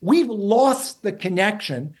 We've lost the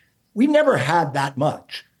connection. We never had that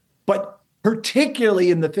much, but particularly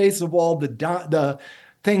in the face of all the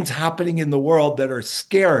things happening in the world that are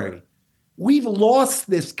scary, we've lost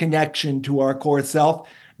this connection to our core self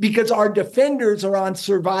because our defenders are on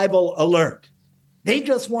survival alert. They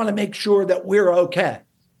just want to make sure that we're okay.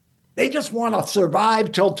 They just want to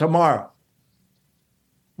survive till tomorrow.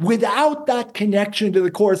 Without that connection to the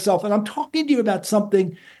core self, and I'm talking to you about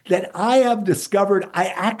something that I have discovered,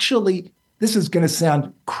 this is going to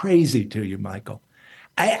sound crazy to you, Michael.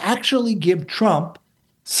 I actually give Trump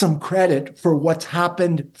some credit for what's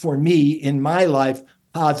happened for me in my life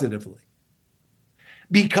positively.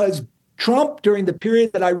 Because Trump, during the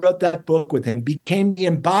period that I wrote that book with him, became the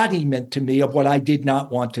embodiment to me of what I did not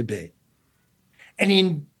want to be. And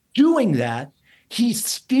in doing that, he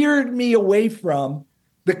steered me away from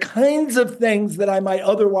the kinds of things that I might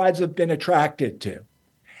otherwise have been attracted to.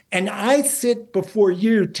 And I sit before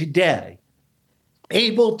you today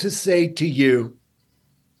able to say to you,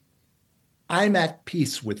 I'm at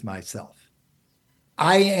peace with myself.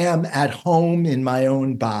 I am at home in my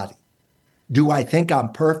own body. Do I think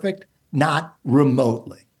I'm perfect? Not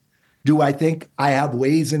remotely. Do I think I have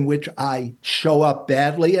ways in which I show up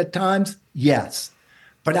badly at times? Yes.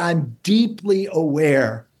 But I'm deeply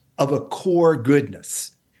aware of a core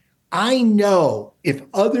goodness. I know if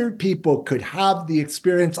other people could have the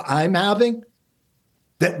experience I'm having,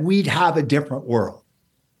 that we'd have a different world.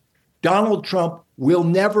 Donald Trump will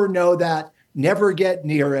never know that, never get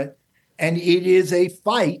near it. And it is a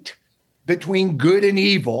fight between good and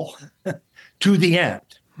evil to the end.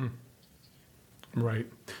 Right.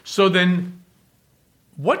 So then,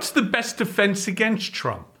 what's the best defense against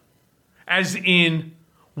Trump? As in,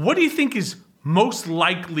 what do you think is most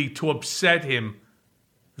likely to upset him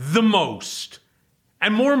the most?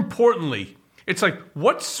 And more importantly, it's like,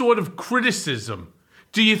 what sort of criticism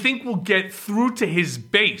do you think will get through to his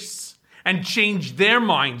base and change their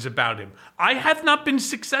minds about him? I have not been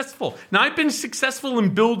successful. Now, I've been successful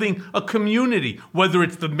in building a community, whether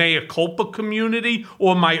it's the Mea Culpa community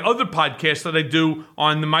or my other podcast that I do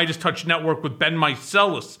on the Midas Touch Network with Ben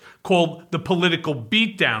Meiselas called The Political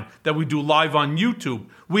Beatdown that we do live on YouTube.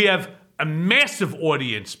 We have a massive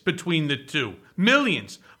audience between the two,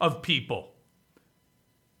 millions of people.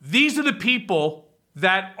 These are the people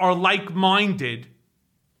that are like-minded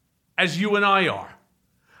as you and I are.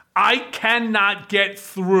 I cannot get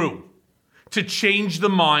through to change the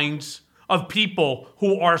minds of people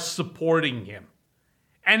who are supporting him.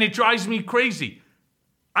 And it drives me crazy.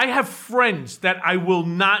 I have friends that I will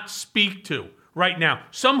not speak to right now,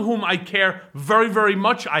 some whom I care very, very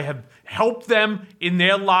much. I have helped them in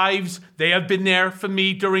their lives. They have been there for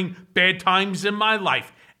me during bad times in my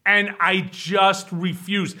life. And I just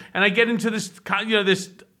refuse. And I get into this,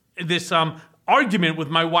 this argument with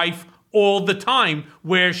my wife all the time,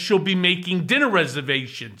 where she'll be making dinner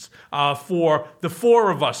reservations for the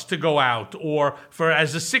four of us to go out or for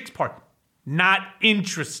as a six part. Not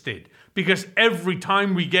interested, because every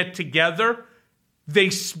time we get together, they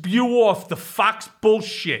spew off the Fox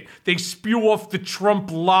bullshit. They spew off the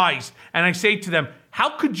Trump lies. And I say to them,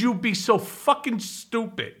 how could you be so fucking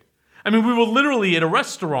stupid? I mean, we were literally at a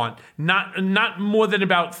restaurant not more than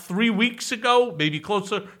about 3 weeks ago, maybe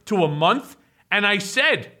closer to a month. And I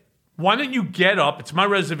said, why don't you get up? It's my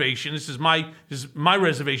reservation. This is my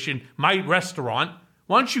reservation, my restaurant.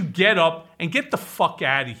 Why don't you get up and get the fuck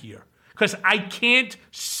out of here? Because I can't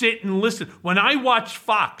sit and listen. When I watch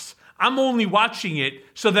Fox, I'm only watching it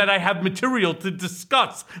so that I have material to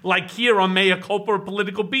discuss, like here on Mea Culpa or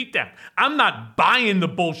Political Beatdown. I'm not buying the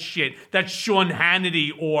bullshit that Sean Hannity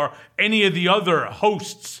or any of the other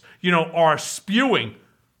hosts, are spewing.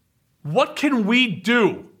 What can we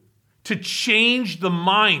do to change the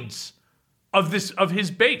minds of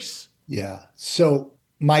his base? Yeah. So,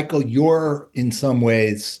 Michael, you're in some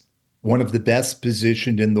ways one of the best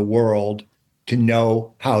positioned in the world to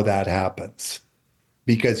know how that happens,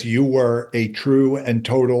 because you were a true and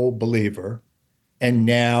total believer, and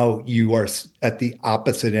now you are at the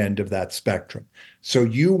opposite end of that spectrum. So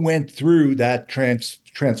you went through that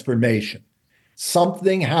transformation.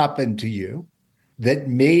 Something happened to you that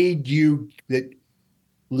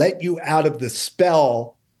let you out of the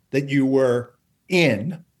spell that you were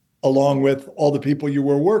in, along with all the people you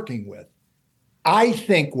were working with. I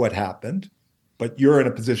think what happened, but you're in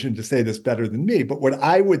a position to say this better than me, but what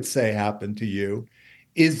I would say happened to you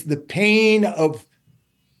is the pain of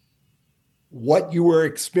what you were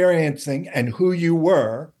experiencing and who you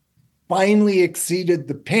were finally exceeded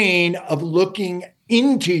the pain of looking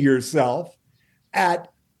into yourself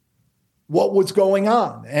at what was going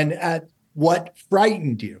on and at what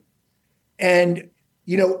frightened you. And,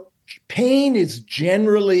 pain is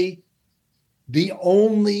generally the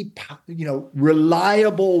only,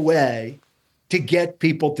 reliable way to get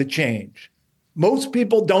people to change. Most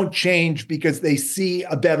people don't change because they see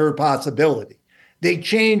a better possibility. They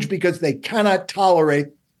change because they cannot tolerate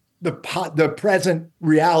the present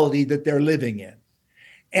reality that they're living in.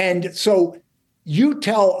 And so you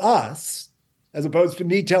tell us, as opposed to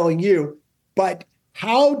me telling you, but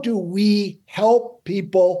how do we help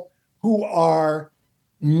people who are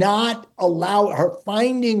are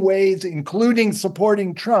finding ways, including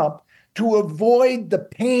supporting Trump, to avoid the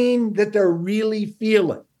pain that they're really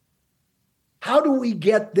feeling? How do we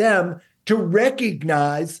get them to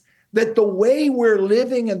recognize that the way we're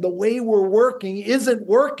living and the way we're working isn't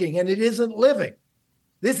working and it isn't living?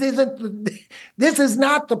 This is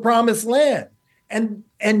not the promised land. And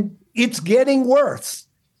it's getting worse.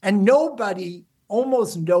 And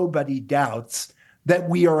almost nobody doubts that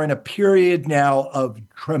we are in a period now of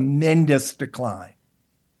tremendous decline.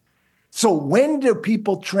 So when do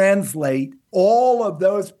people translate all of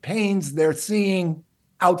those pains they're seeing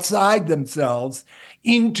outside themselves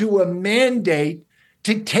into a mandate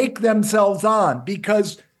to take themselves on?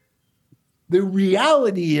 Because the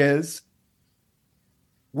reality is,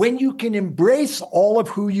 when you can embrace all of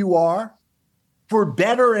who you are, for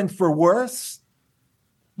better and for worse,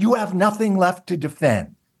 you have nothing left to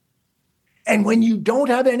defend. And when you don't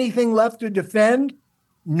have anything left to defend,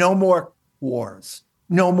 no more wars,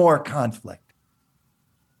 no more conflict.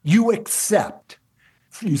 You accept.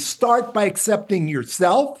 You start by accepting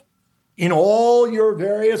yourself in all your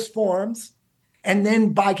various forms. And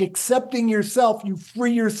then by accepting yourself, you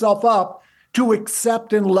free yourself up to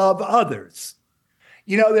accept and love others.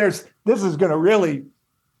 This is going to really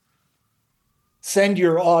send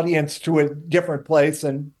your audience to a different place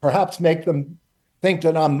and perhaps make them think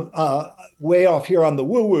that I'm way off here on the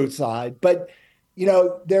woo-woo side. But,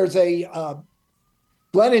 there's a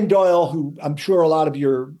Glennon Doyle, who I'm sure a lot of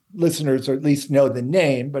your listeners or at least know the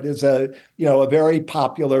name, but is a very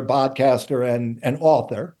popular podcaster and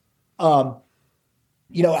author,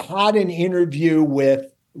 had an interview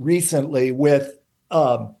recently with,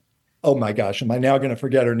 oh my gosh, am I now going to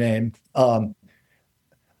forget her name?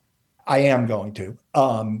 I am going to.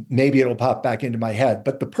 Maybe it'll pop back into my head.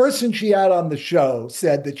 But the person she had on the show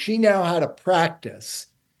said that she now had a practice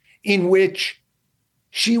in which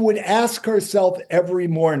she would ask herself every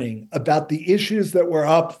morning about the issues that were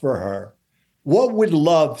up for her. What would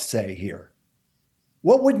love say here?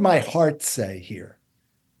 What would my heart say here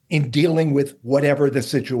in dealing with whatever the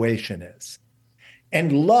situation is?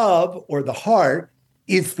 And love, or the heart,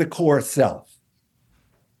 is the core self.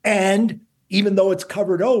 And even though it's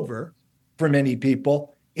covered over for many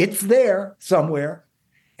people, it's there somewhere.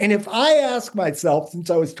 And if I ask myself, since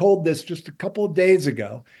I was told this just a couple of days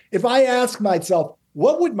ago, if I ask myself,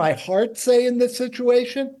 what would my heart say in this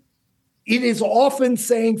situation? It is often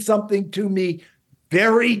saying something to me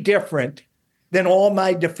very different than all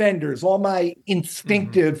my defenders, all my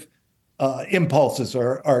instinctive impulses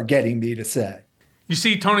are getting me to say. You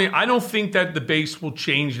see, Tony, I don't think that the base will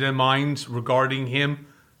change their minds regarding him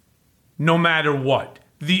no matter what.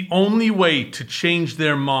 The only way to change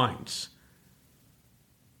their minds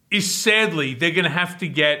is, sadly, they're going to have to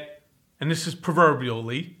get, and this is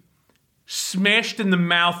proverbially, smashed in the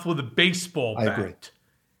mouth with a baseball bat. I agree.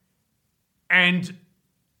 And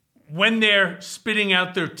when they're spitting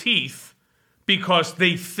out their teeth because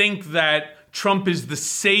they think that Trump is the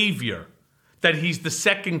savior, that he's the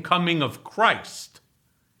second coming of Christ,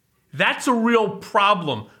 that's a real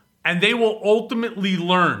problem. And they will ultimately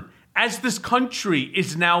learn, as this country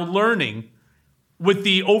is now learning with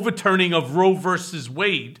the overturning of Roe versus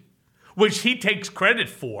Wade, which he takes credit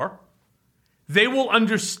for, they will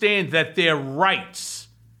understand that their rights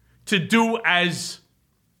to do as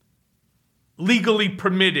legally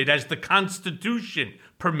permitted as the Constitution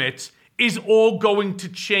permits is all going to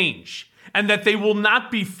change, and that they will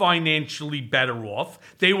not be financially better off.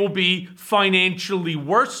 They will be financially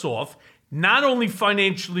worse off. Not only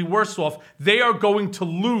financially worse off, they are going to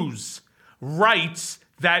lose rights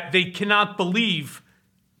that they cannot believe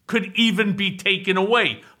could even be taken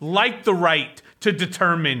away, like the right to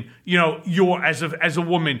determine, your as a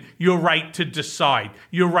woman, your right to decide,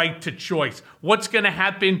 your right to choice. What's going to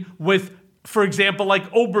happen with, for example, like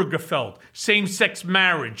Obergefell, same-sex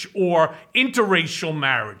marriage or interracial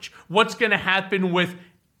marriage? What's going to happen with,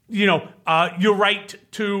 your right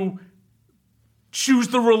to choose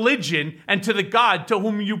the religion and to the God to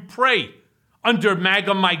whom you pray? Under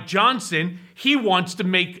MAGA Mike Johnson, he wants to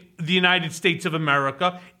make the United States of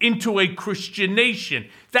America into a Christian nation.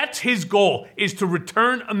 That's his goal, is to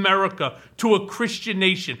return America to a Christian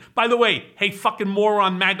nation. By the way, hey, fucking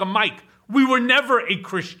moron MAGA Mike, we were never a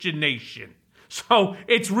Christian nation. So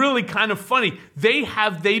it's really kind of funny. They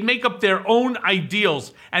make up their own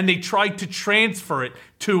ideals and they try to transfer it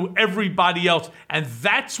to everybody else. And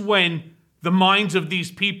that's when the minds of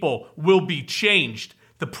these people will be changed.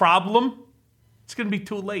 The problem, it's going to be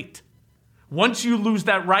too late. Once you lose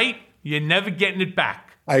that right, you're never getting it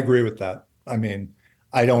back. I agree with that. I mean,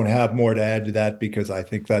 I don't have more to add to that because I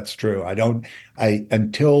think that's true.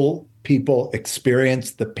 Until people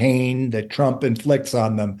experience the pain that Trump inflicts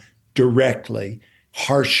on them directly,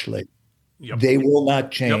 harshly, they will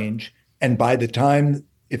not change. Yep. And by the time,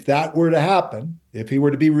 if that were to happen, if he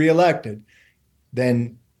were to be reelected,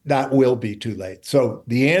 then that will be too late. So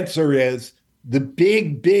the answer is, the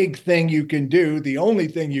big thing you can do, the only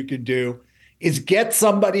thing you can do, is get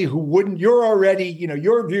somebody who wouldn't, you're already,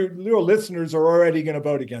 your listeners are already going to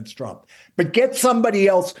vote against Trump, but get somebody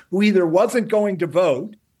else who either wasn't going to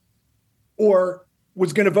vote or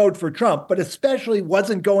was going to vote for Trump, but especially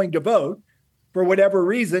wasn't going to vote for whatever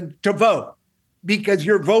reason to vote, because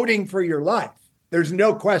you're voting for your life. There's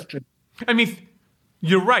no question. I mean,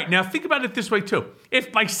 you're right. Now, think about it this way, too.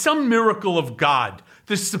 If by some miracle of God,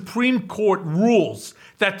 the Supreme Court rules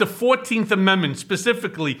that the 14th Amendment,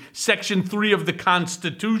 specifically Section 3 of the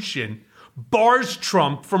Constitution, bars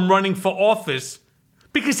Trump from running for office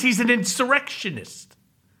because he's an insurrectionist,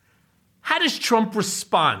 how does Trump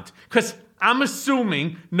respond? Because I'm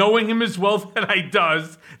assuming, knowing him as well that I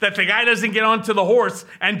does, that the guy doesn't get onto the horse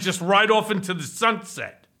and just ride off into the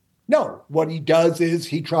sunset. No, what he does is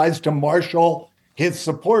he tries to marshal his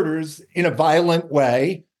supporters in a violent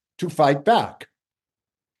way to fight back.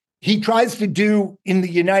 He tries to do in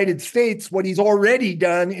the United States what he's already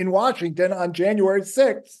done in Washington on January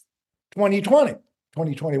 6th,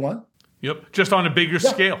 2021. Yep, just on a bigger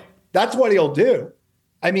scale. That's what he'll do.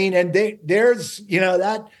 I mean, and there's,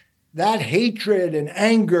 that hatred and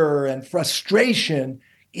anger and frustration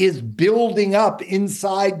is building up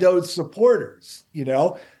inside those supporters.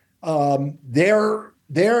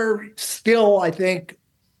 They're still, I think,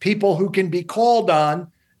 people who can be called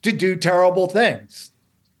on to do terrible things.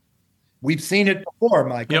 We've seen it before,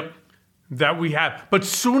 Michael. Yep, that we have. But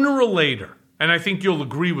sooner or later, and I think you'll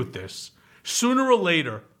agree with this, sooner or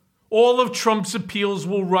later, all of Trump's appeals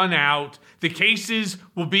will run out, the cases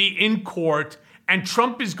will be in court, and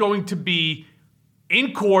Trump is going to be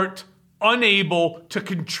in court, unable to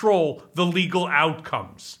control the legal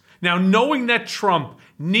outcomes. Now, knowing that Trump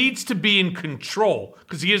needs to be in control,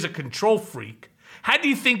 because he is a control freak, how do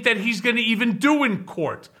you think that he's going to even do in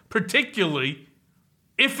court, particularly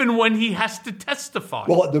if and when he has to testify?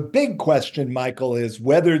 Well, the big question, Michael, is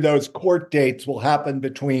whether those court dates will happen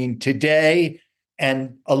between today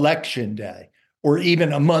and Election Day, or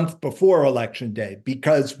even a month before Election Day,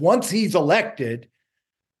 because once he's elected,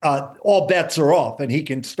 all bets are off and he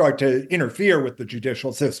can start to interfere with the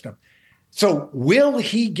judicial system. So will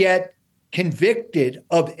he get convicted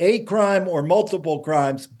of a crime or multiple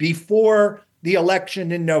crimes before the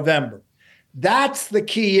election in November? That's the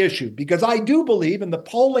key issue, because I do believe, and the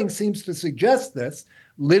polling seems to suggest this,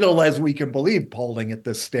 little as we can believe polling at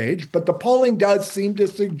this stage, but the polling does seem to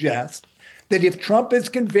suggest that if Trump is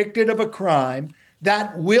convicted of a crime,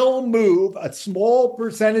 that will move a small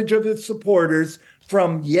percentage of his supporters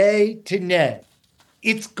from yay to nay.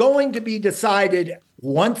 It's going to be decided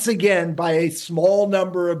once again by a small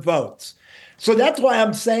number of votes. So that's why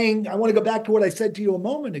I'm saying, I want to go back to what I said to you a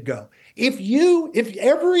moment ago. If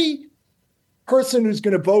every person who's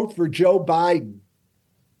going to vote for Joe Biden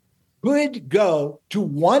could go to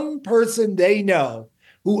one person they know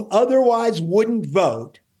who otherwise wouldn't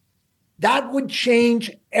vote, that would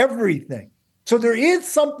change everything. So there is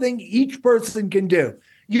something each person can do.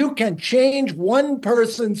 You can change one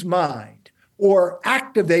person's mind or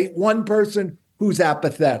activate one person who's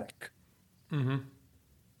apathetic. Mm-hmm.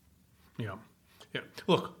 Yeah.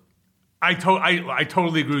 Look, I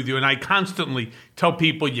totally agree with you, and I constantly tell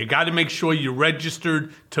people you got to make sure you're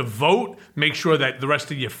registered to vote. Make sure that the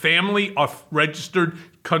rest of your family are registered,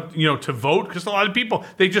 to vote, because a lot of people,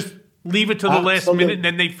 they just leave it to the last minute and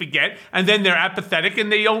then they forget, and then they're apathetic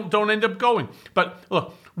and they don't end up going. But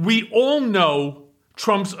look, we all know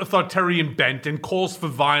Trump's authoritarian bent and calls for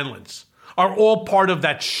violence are all part of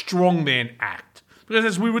that strongman act. Because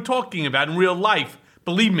as we were talking about in real life,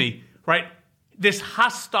 believe me, right, this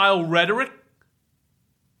hostile rhetoric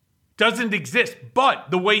doesn't exist, but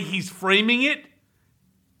the way he's framing it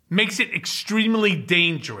makes it extremely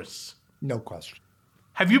dangerous. No question.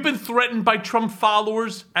 Have you been threatened by Trump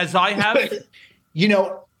followers as I have?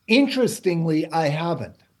 Interestingly, I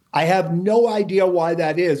haven't. I have no idea why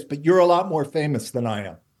that is, but you're a lot more famous than I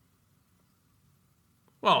am.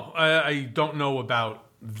 Well, I don't know about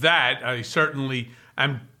that. I certainly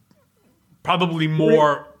am probably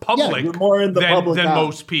more public you're more in the public than eye.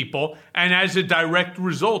 most people. And as a direct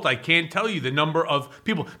result, I can't tell you the number of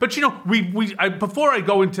people. But, before I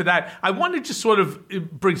go into that, I wanted to sort of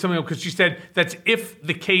bring something up, because you said that's if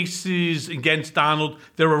the cases against Donald,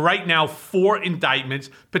 there are right now 4 indictments,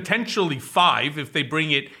 potentially 5 if they bring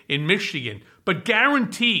it in Michigan. But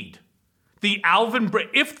guaranteed,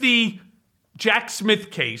 if the Jack Smith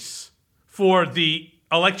case for the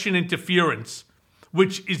election interference,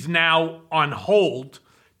 which is now on hold,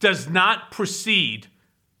 does not proceed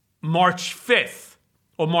March 5th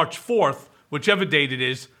or March 4th, whichever date it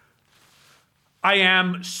is, I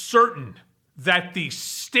am certain that the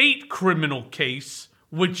state criminal case,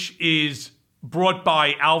 which is brought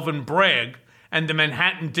by Alvin Bragg and the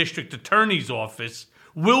Manhattan District Attorney's Office,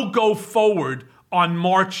 will go forward on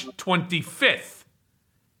March 25th.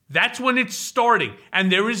 That's when it's starting.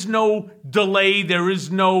 And there is no delay. There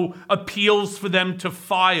is no appeals for them to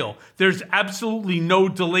file. There's absolutely no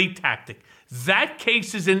delay tactic. That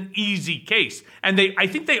case is an easy case. And I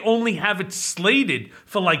think they only have it slated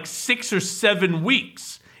for like 6 or 7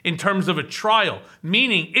 weeks in terms of a trial,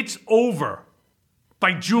 meaning it's over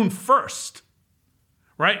by June 1st,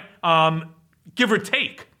 right? Give or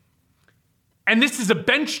take. And this is a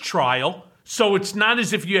bench trial, so it's not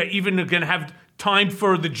as if you're even going to have time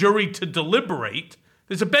for the jury to deliberate.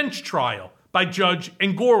 There's a bench trial by Judge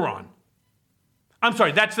Engoron. I'm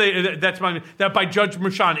sorry, that's by Judge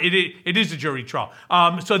Merchan. It is a jury trial.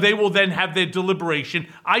 So they will then have their deliberation.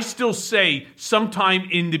 I still say sometime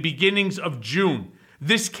in the beginnings of June,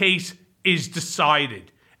 this case is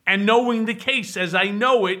decided. And knowing the case as I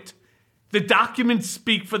know it, the documents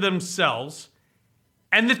speak for themselves.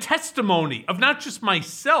 And the testimony of not just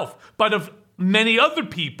myself, but of many other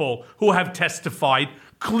people who have testified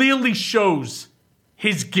clearly shows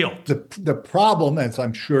his guilt. The problem, as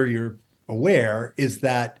I'm sure you're aware, is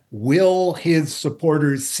that will his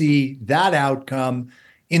supporters see that outcome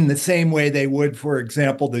in the same way they would, for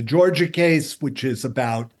example, the Georgia case, which is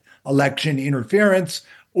about election interference,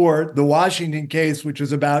 or the Washington case, which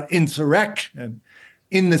is about insurrection,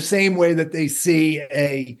 in the same way that they see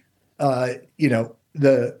the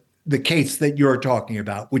case that you're talking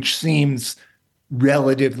about, which seems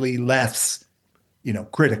relatively less,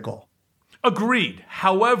 critical. Agreed.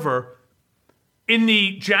 However, in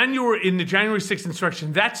the January 6th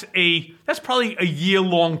insurrection, that's probably a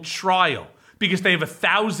year-long trial because they have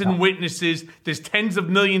 1,000 witnesses. There's tens of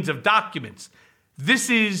millions of documents. This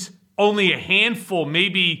is only a handful,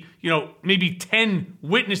 maybe 10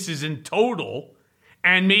 witnesses in total,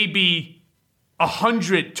 and maybe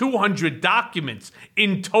 100, 200 documents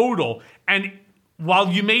in total. And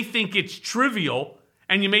while you may think it's trivial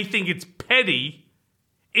and you may think it's petty,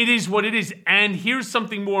 it is what it is. And here's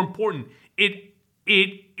something more important. It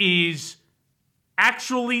is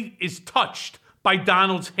actually touched by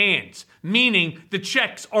Donald's hands, meaning the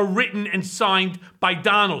checks are written and signed by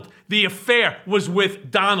Donald. The affair was with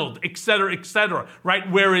Donald, et cetera, right?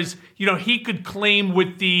 Whereas, he could claim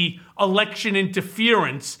with the election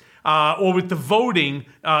interference or with the voting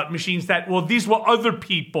machines that, these were other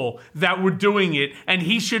people that were doing it, and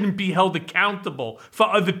he shouldn't be held accountable for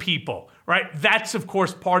other people, right? That's, of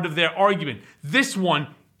course, part of their argument. This one,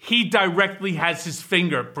 he directly has his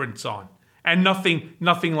fingerprints on, and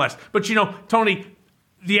nothing less. But, Tony,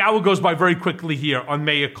 the hour goes by very quickly here on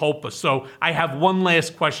Mea Culpa, so I have one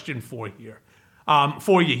last question for you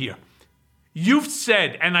here. You've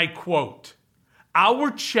said, and I quote,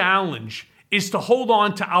 "Our challenge is to hold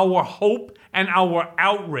on to our hope and our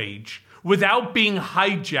outrage without being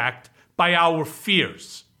hijacked by our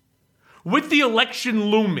fears." With the election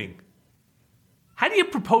looming, how do you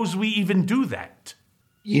propose we even do that?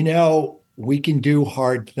 We can do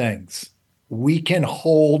hard things. We can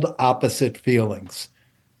hold opposite feelings.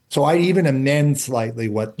 So I'd even amend slightly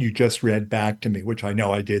what you just read back to me, which I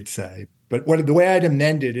know I did say. But the way I'd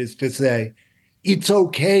amend it is to say, it's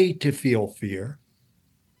okay to feel fear.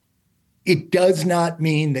 It does not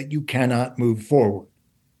mean that you cannot move forward.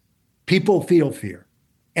 People feel fear.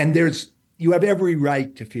 And you have every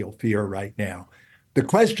right to feel fear right now. The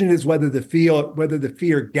question is whether the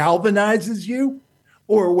fear galvanizes you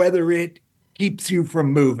or whether it keeps you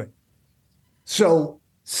from moving. So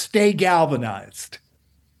stay galvanized.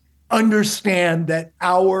 Understand that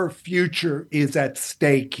our future is at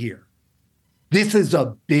stake here. This is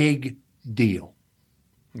a big deal.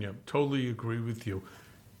 Yeah, totally agree with you.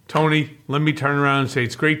 Tony, let me turn around and say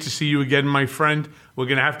it's great to see you again, my friend. We're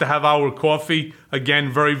going to have our coffee again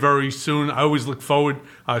very, very soon. I always look forward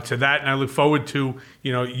to that, and I look forward to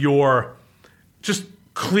your just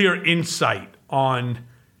clear insight on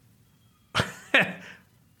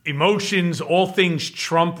emotions, all things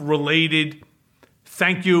Trump related.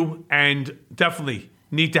 Thank you, and definitely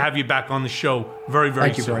need to have you back on the show very,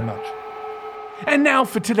 very soon. Thank you very much. And now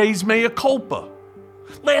for today's Mea Culpa.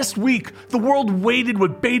 Last week, the world waited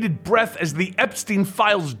with bated breath as the Epstein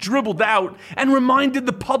files dribbled out and reminded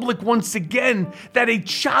the public once again that a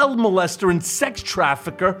child molester and sex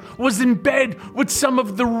trafficker was in bed with some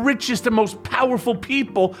of the richest and most powerful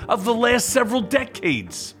people of the last several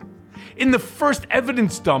decades. In the first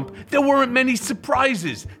evidence dump, there weren't many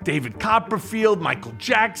surprises. David Copperfield, Michael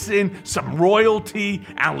Jackson, some royalty,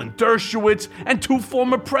 Alan Dershowitz, and 2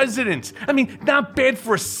 former presidents. I mean, not bad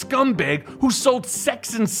for a scumbag who sold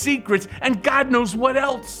sex and secrets and God knows what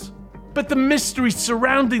else. But the mystery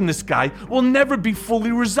surrounding this guy will never be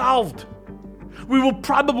fully resolved. We will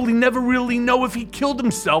probably never really know if he killed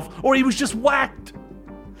himself or he was just whacked.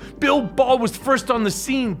 Bill Barr was first on the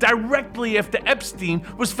scene directly after Epstein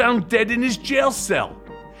was found dead in his jail cell.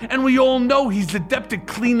 And we all know he's adept at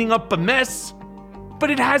cleaning up a mess. But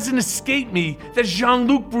it hasn't escaped me that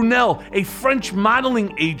Jean-Luc Brunel, a French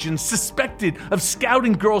modeling agent suspected of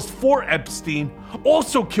scouting girls for Epstein,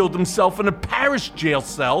 also killed himself in a Paris jail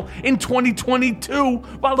cell in 2022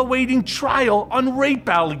 while awaiting trial on rape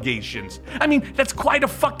allegations. I mean, that's quite a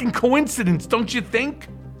fucking coincidence, don't you think?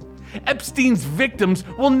 Epstein's victims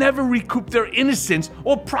will never recoup their innocence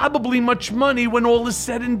or probably much money when all is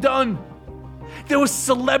said and done. There were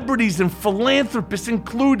celebrities and philanthropists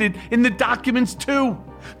included in the documents too.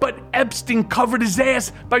 But Epstein covered his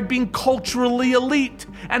ass by being culturally elite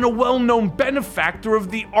and a well-known benefactor of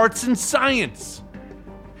the arts and science.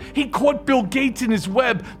 He caught Bill Gates in his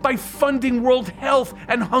web by funding World Health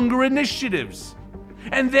and hunger initiatives.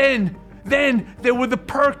 And then there were the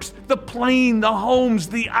perks, the plane, the homes,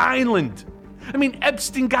 the island. I mean,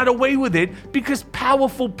 Epstein got away with it because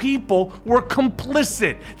powerful people were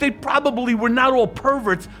complicit. They probably were not all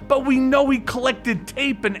perverts, but we know he collected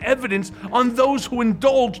tape and evidence on those who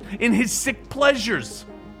indulged in his sick pleasures.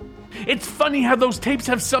 It's funny how those tapes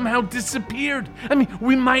have somehow disappeared. I mean,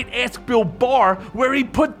 we might ask Bill Barr where he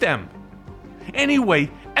put them.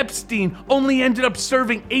 Anyway, Epstein only ended up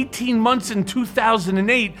serving 18 months in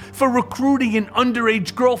 2008 for recruiting an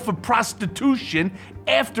underage girl for prostitution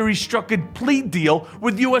after he struck a plea deal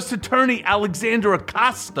with U.S. Attorney Alexander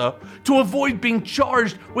Acosta to avoid being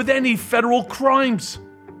charged with any federal crimes.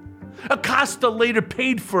 Acosta later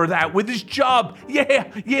paid for that with his job. Yeah,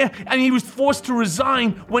 and he was forced to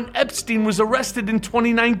resign when Epstein was arrested in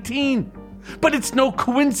 2019. But it's no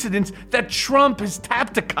coincidence that Trump has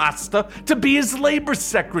tapped Acosta to be his labor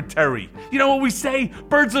secretary. You know what we say?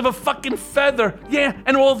 Birds of a fucking feather. Yeah,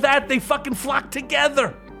 and all that, they fucking flock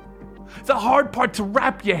together. The hard part to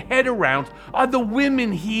wrap your head around are the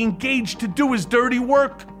women he engaged to do his dirty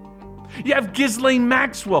work. You have Ghislaine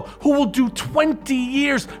Maxwell, who will do 20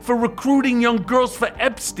 years for recruiting young girls for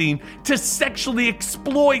Epstein to sexually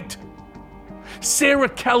exploit. Sarah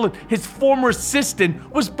Kellen, his former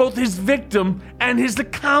assistant, was both his victim and his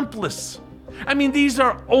accomplice. I mean, these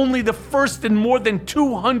are only the first in more than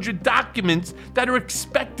 200 documents that are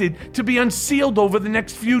expected to be unsealed over the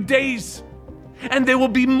next few days. And there will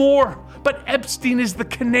be more, but Epstein is the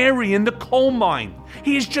canary in the coal mine.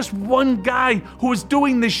 He is just one guy who is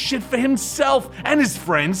doing this shit for himself and his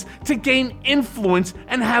friends to gain influence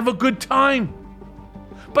and have a good time.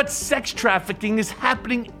 But sex trafficking is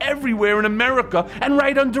happening everywhere in America and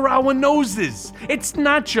right under our noses. It's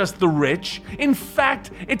not just the rich. In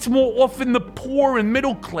fact, it's more often the poor and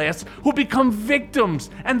middle class who become victims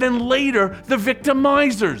and then later the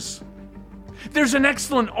victimizers. There's an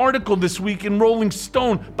excellent article this week in Rolling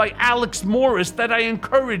Stone by Alex Morris that I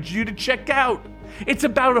encourage you to check out. It's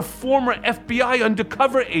about a former FBI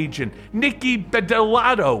undercover agent, Nikki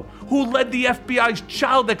Bedellato, who led the FBI's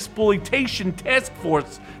child exploitation task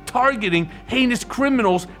force targeting heinous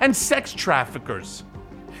criminals and sex traffickers.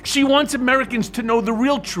 She wants Americans to know the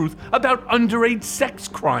real truth about underage sex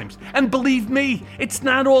crimes. And believe me, it's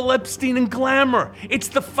not all Epstein and glamour. It's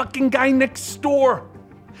the fucking guy next door.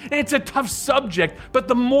 And it's a tough subject, but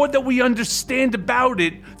the more that we understand about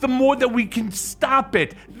it, the more that we can stop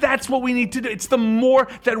it. That's what we need to do. It's the more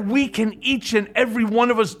that we can each and every one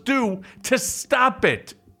of us do to stop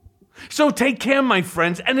it. So take care, my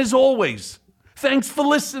friends, and as always, thanks for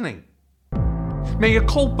listening. Mea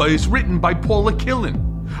Culpa is written by Paula Killen.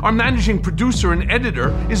 Our managing producer and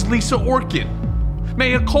editor is Lisa Orkin.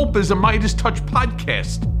 Mea Culpa is a Midas Touch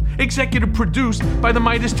podcast. Executive produced by the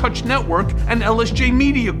Midas Touch Network and LSJ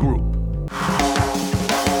Media Group.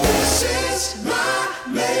 This is my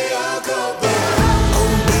mea culpa. Oh,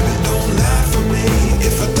 baby, don't lie for me.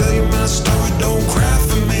 If I tell you my story, don't cry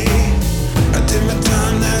for me. I did my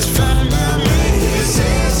time, that's fine by me. This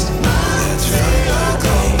is my mea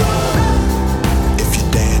culpa. If you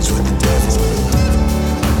dance with the devil,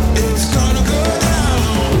 it's gonna go down.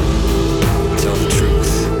 Tell the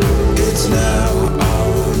truth, it's now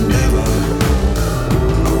or never.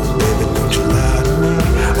 Oh, baby, don't you lie to me.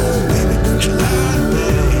 Oh, baby, don't you lie to me.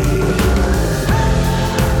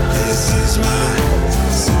 This is my